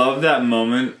 I love that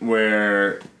moment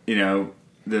where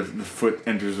the foot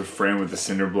enters the frame with the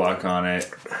cinder block on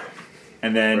it,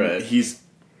 and then he's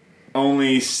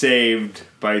only saved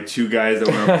by two guys that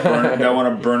want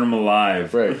to burn him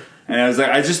alive. Right. And I was like,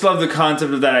 I just love the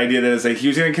concept of that idea that it's like he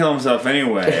was going to kill himself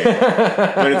anyway,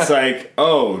 but it's like,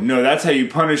 oh no, that's how you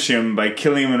punish him, by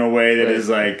killing him in a way that is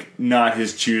like not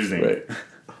his choosing. Right.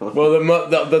 Well,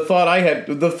 the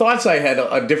thoughts I had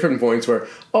at different points were,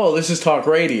 oh, this is talk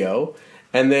radio,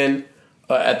 and then.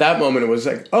 At that moment, it was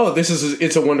like, "Oh,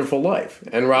 It's a Wonderful Life,"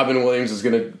 and Robin Williams is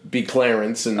going to be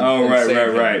Clarence. And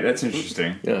right. That's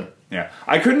interesting. Yeah.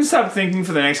 I couldn't stop thinking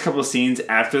for the next couple of scenes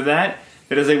after that.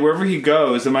 That is like wherever he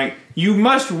goes, I'm like, you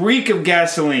must reek of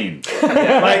gasoline.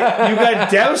 Like you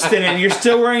got doused in it, and you're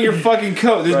still wearing your fucking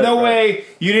coat. There's no way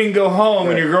you didn't go home,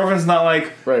 and your girlfriend's not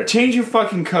like, change your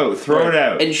fucking coat, throw it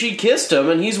out. And she kissed him,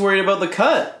 and he's worried about the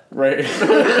cut. Right.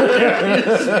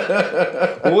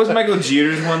 What was Michael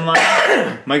Jeter's one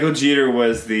line? Michael Jeter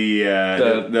was the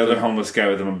other homeless guy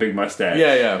with a big mustache.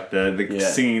 Yeah. The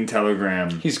singing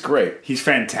telegram. He's great. He's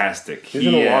fantastic. He's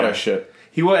in a lot of shit.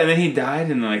 He was, and then he died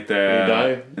in like the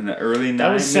early 90s.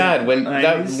 That was sad when 90s.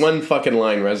 that one fucking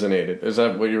line resonated. Is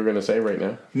that what you were going to say right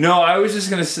now? No, I was just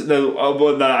going to say I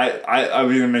was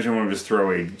going to mention one of his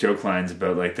throwaway joke lines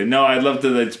about like I'd love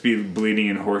to be bleeding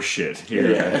in horse shit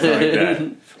here, something like that.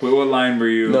 Wait, what line were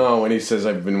you? No, when he says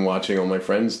I've been watching all my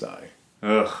friends die.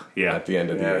 Ugh, yeah. At the end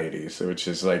of the 80s, which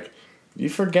is like you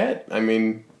forget. I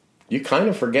mean, you kind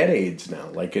of forget AIDS now.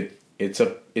 Like it's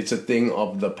a thing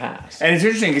of the past. And it's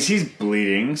interesting because he's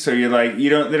bleeding, so you're like they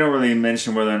don't really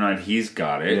mention whether or not he's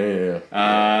got it.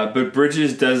 Yeah. But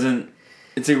Bridges doesn't.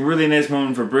 It's a really nice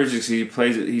moment for Bridges because he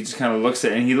plays it. He just kind of looks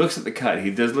at it, and he looks at the cut. He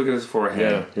does look at his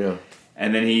forehead. Yeah.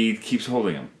 And then he keeps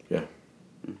holding him. Yeah.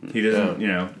 He doesn't,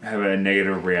 have a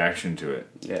negative reaction to it.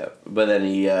 Yeah, but then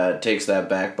he takes that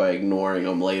back by ignoring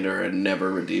him later and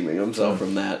never redeeming himself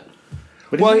from that.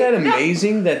 But isn't that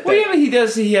amazing? But he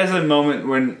does. He has a moment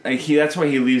when that's why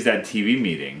he leaves that TV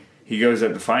meeting. He goes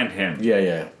out to find him.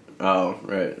 Yeah. Oh,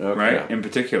 right. Okay. Right? In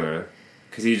particular,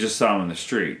 because he just saw him on the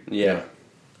street. Yeah.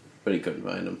 But he couldn't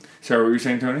find him. Sorry, what were you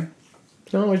saying, Tony?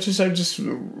 No, I'm just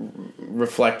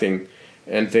reflecting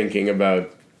and thinking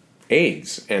about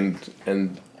AIDS and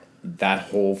that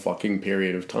whole fucking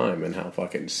period of time and how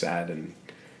fucking sad and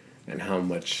how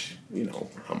much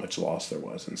how much loss there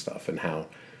was and stuff and how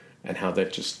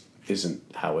that just isn't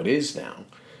how it is now.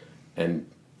 And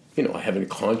I haven't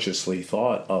consciously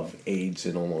thought of AIDS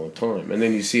in a long time. And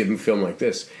then you see it in a film like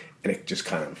this and it just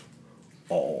kind of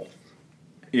all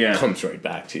comes right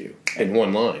back to you in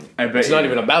one line. I bet it's not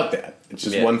even about that. It's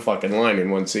just one fucking line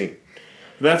in one scene.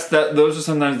 Those are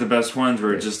sometimes the best ones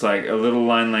where it's just like a little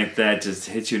line like that just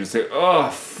hits you and it's like, oh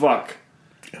fuck,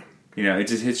 it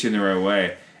just hits you in the right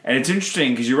way. And it's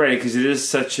interesting because you're right, because it is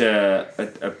such a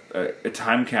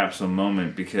time capsule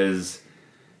moment because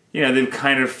they've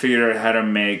kind of figured out how to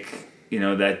make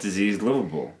that disease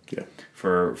livable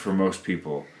for most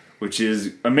people, which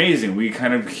is amazing. We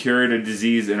kind of cured a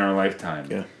disease in our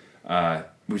lifetime,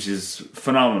 which is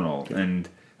phenomenal. And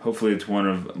hopefully it's one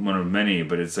of many,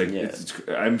 but it's like Yeah.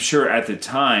 I'm sure at the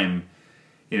time,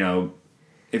 you know,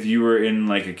 if you were in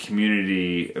like a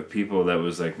community of people that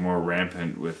was like more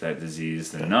rampant with that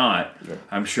disease than not,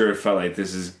 I'm sure it felt like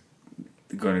this is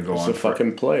going to go on. It's a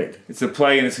fucking plague. It's a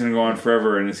plague, and it's going to go on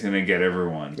forever, and it's going to get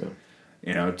everyone. Yeah.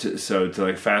 You know, to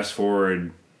like fast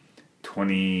forward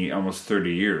 20, almost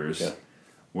 30 years, Yeah.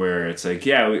 where it's like,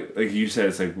 like you said,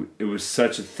 it's like it was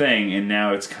such a thing, and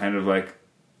now it's kind of like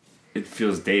it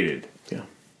feels dated. Yeah.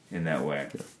 In that way.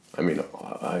 I mean,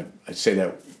 I say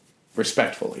that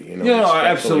respectfully, you know. No, respectfully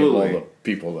absolutely. of all the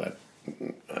people that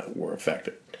were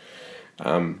affected.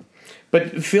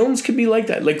 But films can be like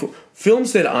that. Like,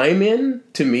 films that I'm in,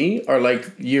 to me, are like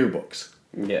yearbooks.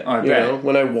 Yeah. I You bet. know,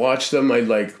 when I watch them, I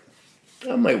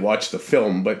might watch the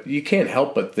film, but you can't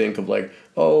help but think of like,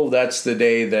 oh, that's the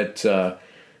day that,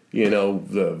 you know,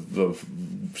 the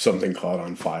something caught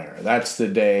on fire. That's the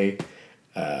day,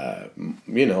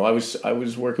 you know, I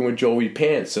was working with Joey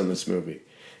Pants in this movie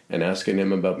and asking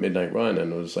him about Midnight Run,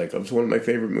 and it was like, it was one of my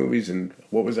favorite movies, and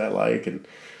what was that like? And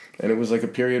it was like a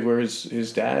period where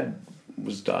his dad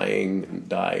was dying and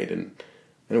died, and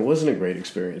it wasn't a great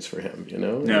experience for him, you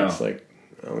know? No. And it's like,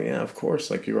 oh yeah, of course,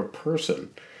 like you're a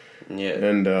person. Yeah.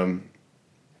 And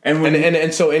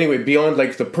And so anyway, beyond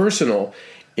like the personal,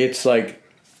 it's like,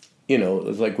 you know,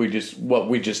 it's like what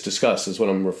we just discussed is what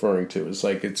I'm referring to. It's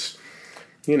like, it's,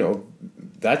 you know,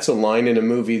 that's a line in a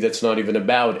movie that's not even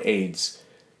about AIDS,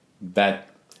 that,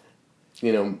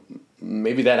 you know,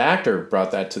 maybe that actor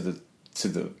brought that to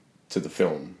the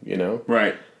film, you know?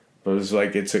 right. But it's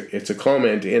like, it's a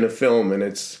comment in a film, and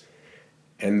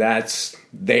that's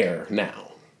there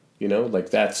now, you know, like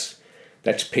that's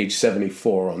page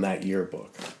 74 on that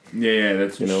yearbook. Yeah,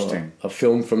 that's You know, interesting. a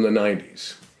film from the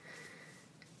 90s.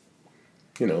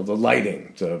 You know, the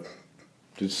lighting, the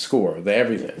score, the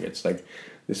everything. It's like,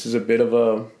 this is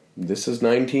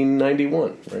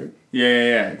 1991, right?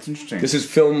 Yeah. It's interesting. This is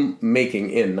film making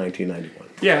in 1991.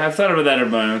 Yeah, I've thought about that in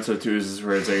my own stuff too. Is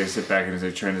where it's like I sit back and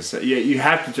I'm trying to say, yeah, you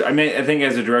have to. I mean, I think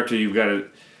as a director, you've got to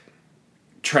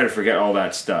try to forget all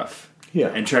that stuff. Yeah.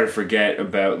 And try to forget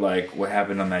about like what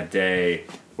happened on that day,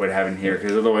 what happened here,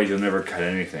 because otherwise you'll never cut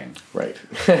anything. Right.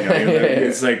 You know,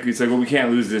 it's like well, we can't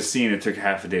lose this scene. It took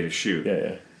half a day to shoot.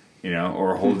 Yeah. You know,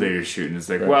 or a whole day to shoot, and it's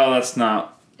like, well, that's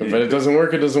not. But it doesn't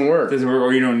work, it doesn't work. Doesn't work,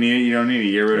 or you don't need it. You don't need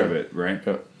it. Get rid of it, right?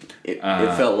 Yeah. It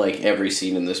felt like every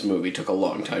scene in this movie took a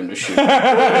long time to shoot.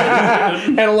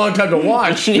 And a long time to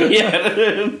watch.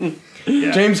 Yeah.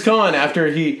 James Caan, after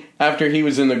he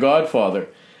was in The Godfather,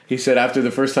 he said after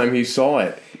the first time he saw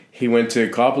it, he went to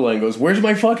Coppola and goes, "Where's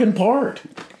my fucking part?"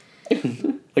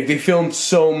 Like, they filmed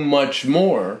so much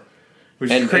more,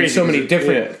 Which and is crazy. so many because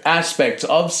different aspects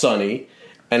of Sonny,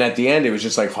 and at the end it was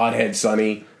just like hothead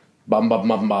Sonny, bum bum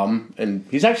bum bum, and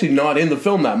he's actually not in the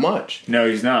film that much. No,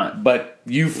 he's not. But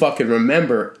you fucking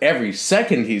remember every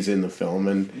second he's in the film,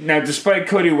 and Now, despite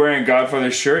Cody wearing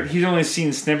Godfather's shirt, he's only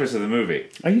seen snippets of the movie.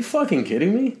 are you fucking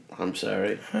kidding me? I'm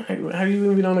sorry. How are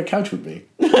you even on the couch with me?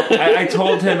 I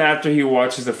told him after he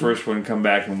watches the first one, come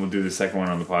back and we'll do the second one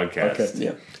on the podcast. Okay.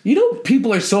 Yeah. You know,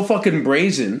 people are so fucking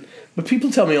brazen, but people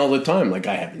tell me all the time, like,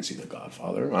 I haven't seen The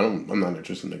Godfather. I'm not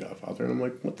interested in The Godfather. And I'm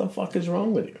like, what the fuck is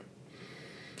wrong with you?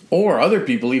 Or other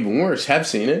people, even worse, have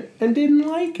seen it and didn't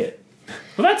like it.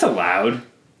 Well, that's allowed.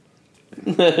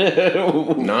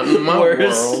 Not in my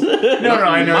Worse. world. No,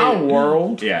 I know. My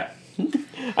world. Yeah.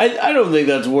 I don't think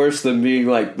that's worse than being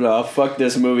like, oh, fuck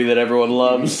this movie that everyone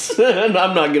loves, and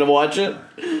I'm not going to watch it.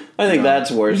 I think that's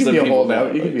worse You than can be a people holdout.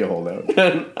 love You it. can be a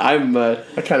holdout. I'm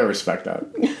I kind of respect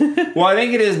that. Well, I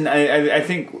think it is. I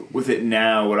think with it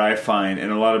now, what I find,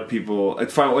 and a lot of people,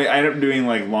 it's fine. I end up doing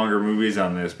like longer movies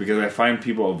on this because I find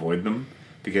people avoid them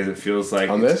because it feels like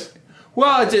On this?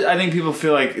 Well, it's just, I think people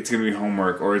feel like it's going to be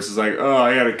homework, or it's just like, oh,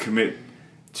 I got to commit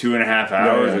 2.5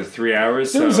 hours Yeah. or 3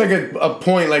 hours. There so. was like a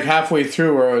point like halfway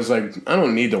through where I was like, I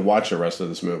don't need to watch the rest of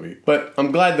this movie. But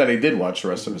I'm glad that I did watch the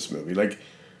rest of this movie. Like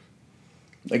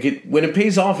it when it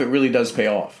pays off, it really does pay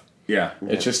off. Yeah.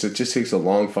 It just takes a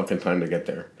long fucking time to get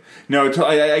there. No,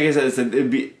 I guess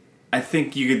it'd be. I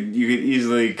think you could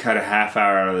easily cut a half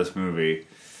hour out of this movie,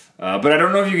 but I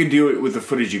don't know if you could do it with the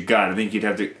footage you've got. I think you'd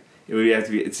have to. It would have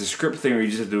to be. It's a script thing where you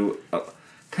just have to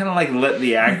kind of like let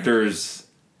the actors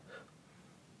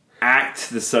act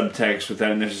the subtext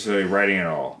without necessarily writing it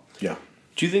all. Yeah.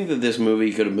 Do you think that this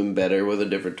movie could have been better with a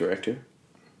different director?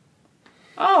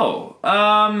 Oh,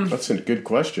 That's a good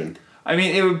question. I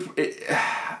mean, it would.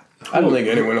 I don't think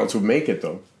anyone else would make it,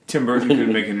 though. Tim Burton could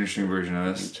make an interesting version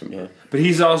of this. Yeah. But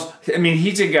he's also, I mean,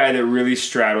 he's a guy that really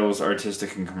straddles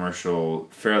artistic and commercial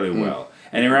fairly well.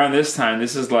 And around this time,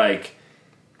 this is like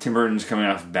Tim Burton's coming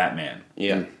off of Batman.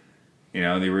 Yeah. You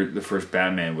know, the first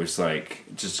Batman was like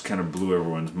just kind of blew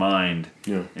everyone's mind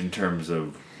in terms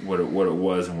of what it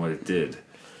was and what it did.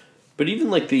 But even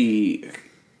like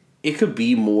it could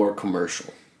be more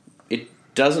commercial. It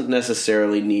doesn't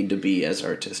necessarily need to be as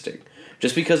artistic.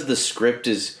 Just because the script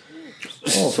is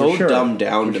so dumbed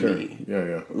down to me.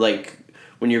 Yeah. Like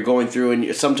when you're going through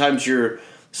and sometimes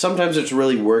it's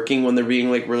really working when they're being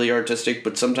like really artistic,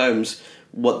 but sometimes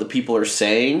what the people are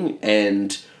saying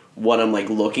and what I'm like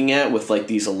looking at with like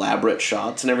these elaborate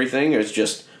shots and everything is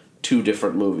just two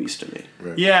different movies to me.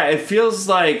 Right. Yeah, it feels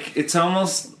like it's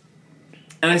almost.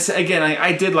 And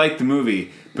I did like the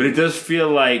movie, but it does feel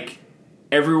like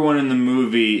everyone in the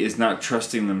movie is not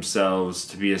trusting themselves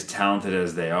to be as talented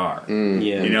as they are.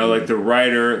 Yeah. You know, like the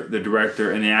writer, the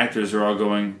director, and the actors are all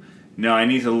going, no, I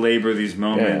need to labor these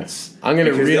moments. I'm going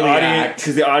to really act.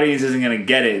 Because the audience isn't going to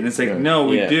get it. And it's like, no,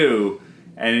 we do.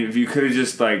 And if you could have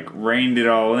just, like, reined it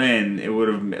all in, it would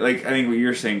have... Like, I think what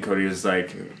you're saying, Cody, is,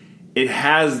 like, it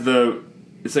has the...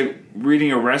 It's like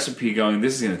reading a recipe going,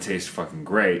 this is going to taste fucking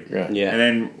great. Yeah. Yeah. And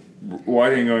then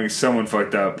watching going, someone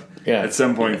fucked up at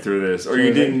some point through this. Or So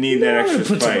you didn't need that extra I'm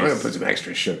going to spice. put some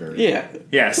extra sugar. Yeah.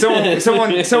 Yeah,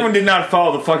 someone did not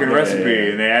follow the fucking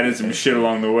recipe, and they added some shit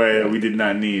along the way that we did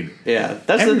not need. Yeah.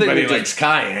 That's Everybody the thing. likes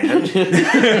cayenne.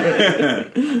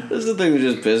 That's the thing that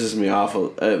just pisses me off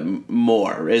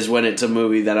more is when it's a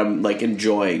movie that I'm like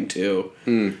enjoying too.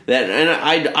 That and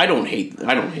I don't hate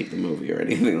the movie or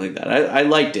anything like that. I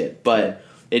liked it, but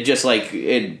it just like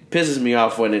it pisses me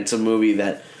off when it's a movie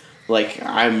that like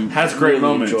I'm has great really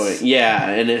moments. enjoying. Yeah,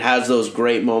 and it has those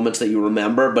great moments that you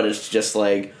remember, but it's just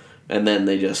like, and then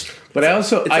they just. But I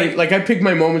also I picked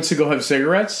my moments to go have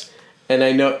cigarettes, and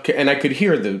I know, and I could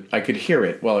hear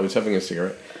it while I was having a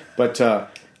cigarette. But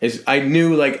I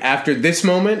knew like after this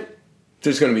moment,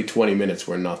 there's going to be 20 minutes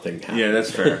where nothing happens. Yeah,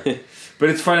 that's fair. But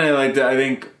it's funny, like, I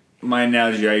think my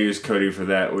analogy I use, Cody, for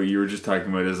that, what you were just talking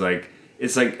about, is like,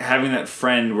 it's like having that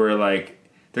friend where, like,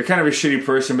 they're kind of a shitty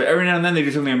person, but every now and then they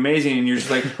do something amazing, and you're just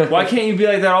like, why can't you be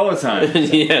like that all the time?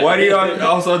 Yeah. Why do you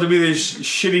also have to be this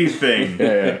shitty thing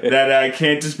that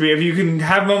can't just be? If you can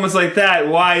have moments like that,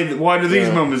 why do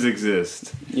these moments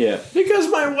exist? Yeah. Because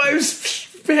my wife's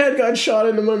head got shot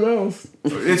into my mouth.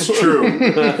 It's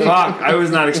true. Fuck, I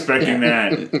was not expecting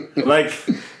that. Like,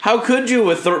 How could you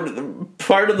with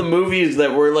part of the movies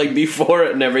that were like before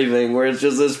it and everything, where it's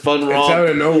just this fun romp? It's out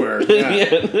of nowhere. Yeah.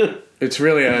 Yeah. It's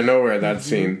really out of nowhere, that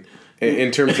scene,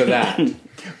 in terms of that.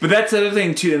 but that's the other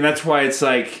thing too, and that's why it's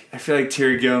like I feel like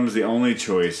Terry Gilliam's the only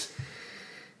choice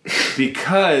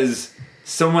because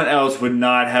someone else would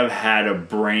not have had a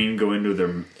brain go into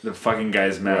the fucking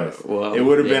guy's mouth. Well, it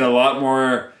would have been a lot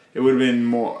more. It would have been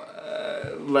more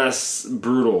less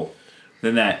brutal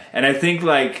than that. And I think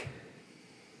like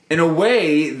in a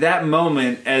way that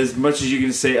moment, as much as you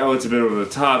can say, oh, it's a bit over the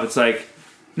top. It's like,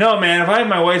 no, man. If I had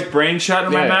my wife's brain shot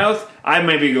in my mouth, I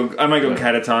might go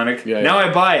catatonic. Now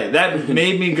I buy it. That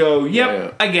made me go,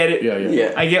 yep, I get it.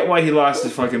 Yeah. I get why he lost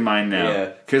his fucking mind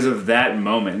now because of that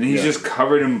moment. And he's just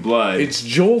covered in blood. It's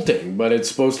jolting, but it's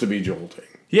supposed to be jolting.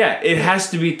 Yeah, it has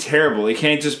to be terrible. It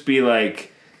can't just be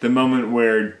like the moment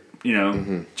where, you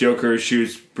know, Joker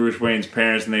shoots Bruce Wayne's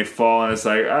parents and they fall and it's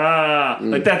like,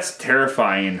 like that's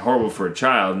terrifying and horrible for a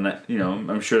child. And that, you know,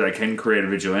 I'm sure that can create a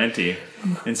vigilante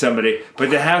in somebody. But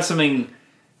to have something,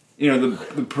 you know,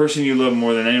 the person you love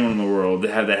more than anyone in the world,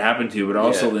 to have that happen to you, but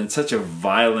also in such a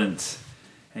violent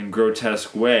and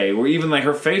grotesque way, where even like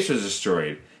her face was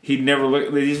destroyed. He'd never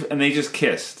look, and they just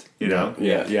kissed, you know?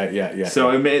 Yeah. So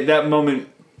it made, that moment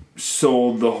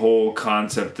sold the whole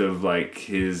concept of like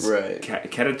his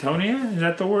catatonia. Is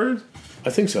that the word?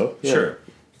 I think so. Yeah. Sure.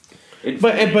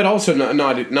 But also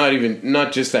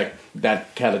not just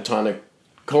that catatonic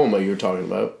coma you're talking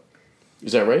about.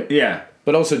 Is that right? Yeah.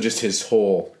 But also just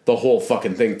the whole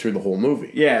fucking thing through the whole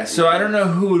movie. Yeah. So I don't know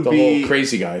who would The be whole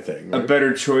crazy guy thing. Right? a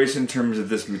better choice in terms of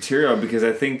this material, because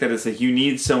I think that it's like you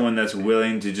need someone that's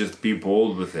willing to just be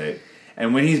bold with it.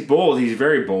 And when he's bold, he's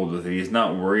very bold with it. He's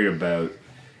not worried about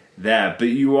that. But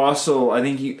you also, I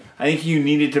think you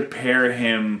needed to pair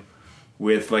him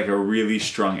with like a really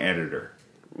strong editor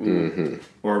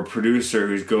or a producer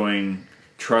who's going,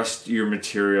 trust your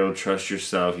material, trust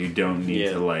yourself. You don't need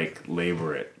to like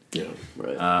labor it. Yeah,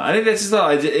 Right. I think that's just all.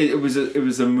 It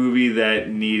was a movie that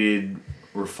needed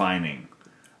refining,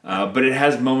 but it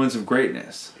has moments of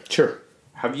greatness. sure.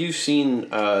 Have you seen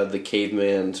The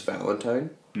Caveman's Valentine?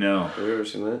 No, Have you ever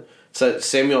seen that? It's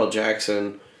Samuel L.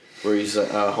 Jackson, where he's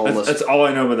homeless. that's all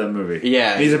I know about that movie.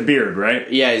 Yeah. he's a beard, right?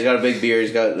 Yeah, he's got a big beard,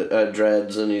 he's got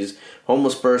dreads, and he's a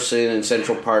homeless person in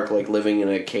Central Park, like living in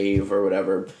a cave or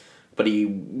whatever. but he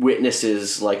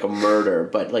witnesses like a murder,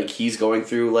 but like he's going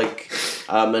through like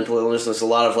mental illness. There's a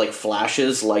lot of like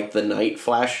flashes, like the night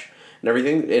flash and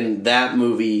everything. And that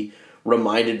movie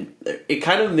it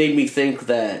kind of made me think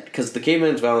that, because The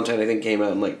Caveman's Valentine I think came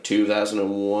out in like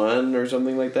 2001 or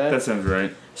something like that. That sounds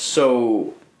right.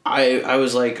 So I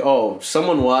was like, oh,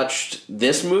 someone watched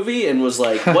this movie and was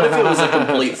like, what if it was a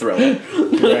complete thriller?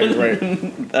 Right.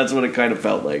 That's what it kind of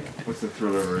felt like. What's the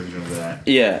thriller version of that?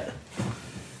 Yeah.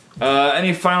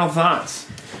 Any final thoughts?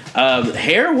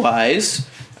 Hair-wise,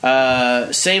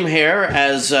 same hair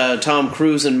as Tom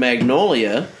Cruise in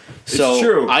Magnolia. So It's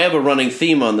true. I have a running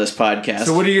theme on this podcast.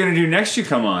 So what are you going to do next you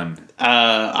come on?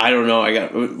 I don't know. I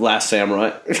got Last Samurai.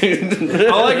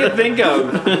 All I could think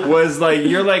of was like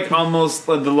you're like almost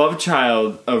like the love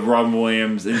child of Robin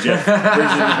Williams and Jeff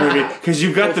Bridges' movie, because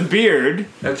you've got the beard.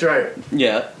 That's right.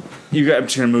 Yeah. I'm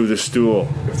just gonna move the stool.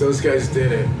 If those guys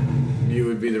did it, you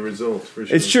would be the result for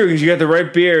sure. It's true, because you got the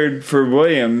right beard for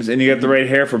Williams and you got the right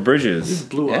hair for Bridges.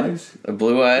 Blue eyes.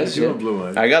 Blue eyes. They do have blue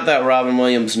eyes. I got that Robin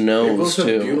Williams They nose both have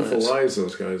too. beautiful eyes,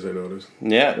 those guys, I noticed.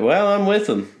 Yeah. Well, I'm with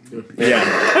them.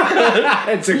 Yeah.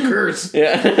 It's a curse.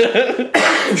 Yeah.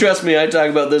 Trust me, I talk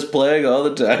about this plague all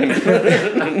the time.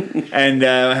 And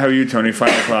how are you, Tony?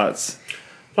 Final thoughts?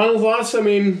 Final thoughts, I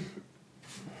mean,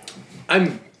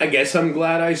 I guess I'm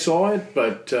glad I saw it,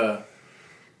 but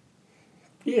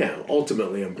yeah,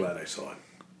 ultimately I'm glad I saw it.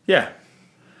 Yeah.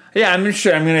 Yeah, I'm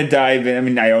sure I'm going to dive in. I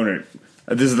mean, I own it.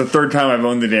 This is the third time I've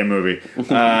owned the damn movie.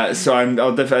 So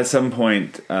I'll at some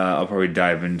point, I'll probably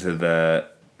dive into the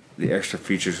extra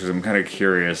features, because I'm kind of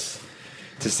curious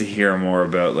just to hear more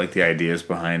about like the ideas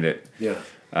behind it. Yeah.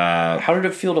 How did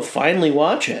it feel to finally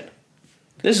watch it?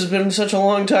 This has been such a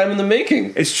long time in the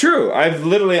making. It's true. I've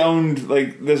literally owned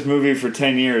like this movie for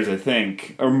 10 years, I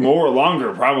think, or more,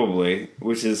 longer probably,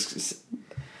 which is...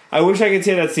 I wish I could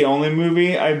say that's the only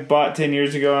movie I bought 10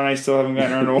 years ago and I still haven't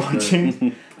gotten around to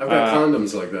watching. I've got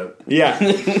condoms like that. Yeah,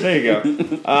 there you go.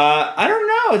 I don't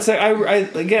know. It's like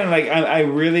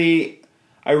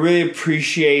I really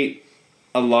appreciate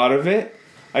a lot of it.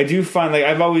 I do find like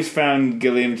I've always found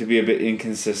Gilliam to be a bit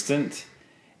inconsistent,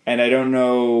 and I don't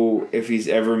know if he's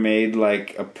ever made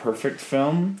like a perfect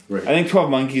film. Right. I think 12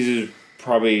 Monkeys is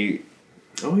probably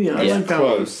Oh yeah, I Yeah. like that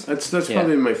Close. one. That's Yeah.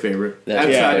 probably my favorite. That's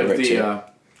my Outside favorite, of too. the,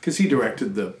 because he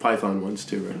directed the Python ones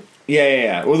too, right?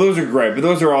 yeah. Well, those are great, but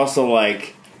those are also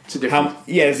like It's a different.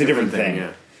 it's a different thing.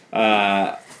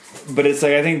 Yeah. But it's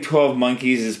like I think 12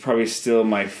 Monkeys is probably still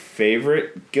my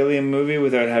favorite Gilliam movie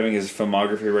without having his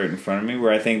filmography right in front of me,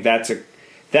 where I think that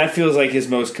feels like his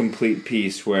most complete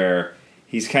piece, where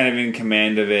he's kind of in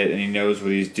command of it and he knows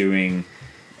what he's doing,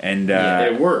 and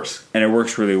It works. and it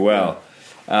works really well.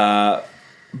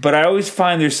 But I always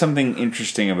find there's something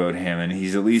interesting about him, and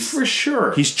he's at least For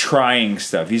sure. he's trying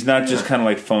stuff. He's not just kind of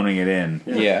like phoning it in.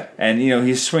 Yeah. And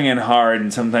he's swinging hard,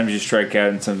 and sometimes you strike out,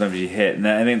 and sometimes you hit. And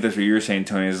I think that's what you were saying,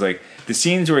 Tony. Is like the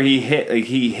scenes where he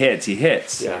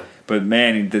hits. Yeah. But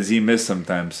man, does he miss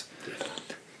sometimes?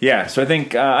 Yeah. So I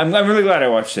think I'm really glad I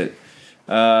watched it.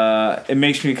 It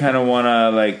makes me kind of want to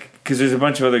like, because there's a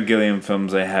bunch of other Gilliam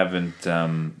films I haven't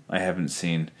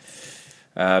seen,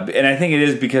 and I think it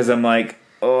is because I'm like,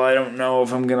 oh, I don't know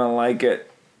if I'm gonna like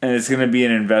it, and it's gonna be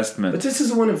an investment. But this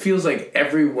is the one that feels like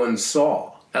everyone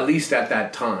saw, at least at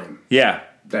that time, Yeah.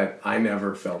 that I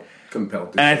never felt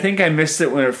compelled to. And I think I missed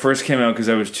it when it first came out because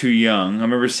I was too young. I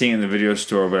remember seeing it in the video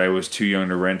store, but I was too young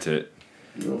to rent it.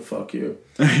 Oh, fuck you.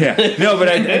 Yeah, no, but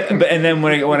and then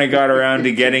when I got around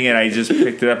to getting it, I just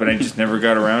picked it up and I just never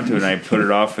got around to it, and I put it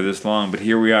off for this long. But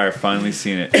here we are, finally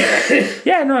seen it.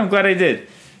 Yeah, no, I'm glad I did.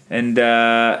 And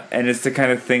it's the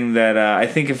kind of thing that I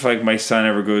think if like my son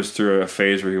ever goes through a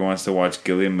phase where he wants to watch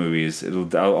Gilliam movies,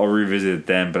 I'll revisit it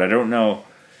then. But I don't know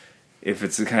if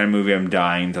it's the kind of movie I'm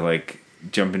dying to like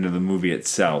jump into the movie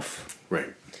itself. Right.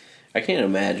 I can't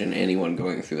imagine anyone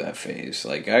going through that phase.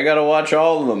 Like, I gotta watch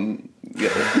all of them.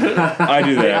 I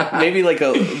do that Maybe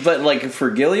but for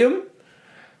Gilliam,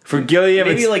 for Gilliam.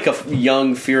 maybe it's, like a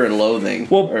young Fear and Loathing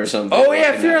or something. Oh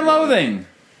yeah, like Fear that. and Loathing.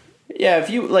 Yeah,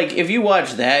 if you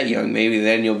watch that young, maybe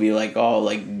then you'll be like, oh,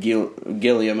 like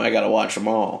Gilliam, I gotta watch them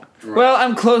all. Well,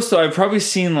 I'm close though. I've probably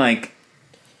seen like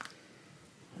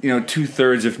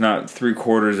 2/3, if not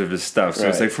 3/4 of his stuff. So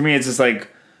it's Right. like for me, it's just like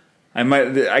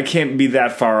I can't be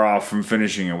that far off from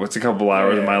finishing it. What's a couple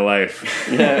hours of my life?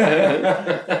 I'm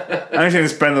just gonna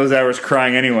spend those hours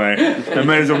crying anyway. I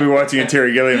might as well be watching a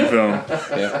Terry Gilliam film.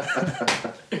 Yeah.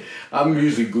 I'm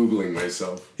usually Googling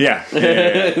myself. Yeah.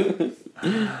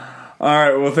 All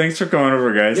right. Well, thanks for coming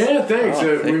over, guys. Yeah, thanks.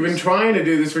 thanks. We've been trying to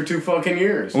do this for 2 fucking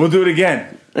years. We'll do it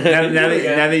again. Now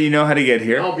that you know how to get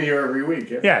here. I'll be here every week.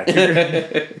 Yeah.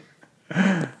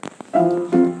 Yeah.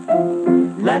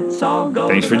 Let's all go.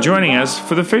 Thanks for joining us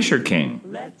for The Fisher King.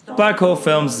 Black Hole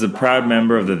Films is a proud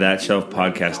member of the That Shelf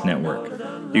Podcast Network.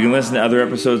 You can listen to other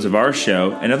episodes of our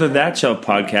show and other That Shelf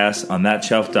podcasts on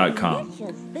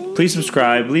thatshelf.com. Please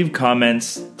subscribe, leave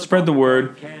comments, spread the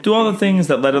word, do all the things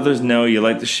that let others know you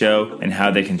like the show and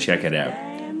how they can check it out.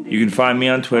 You can find me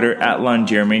on Twitter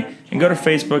 @LonJeremy and go to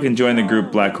Facebook and join the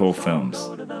group Black Hole Films.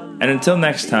 And until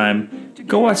next time,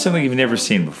 go watch something you've never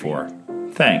seen before.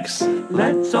 Thanks.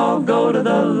 Let's all go to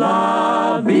the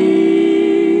lobby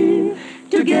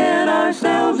to get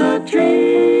ourselves a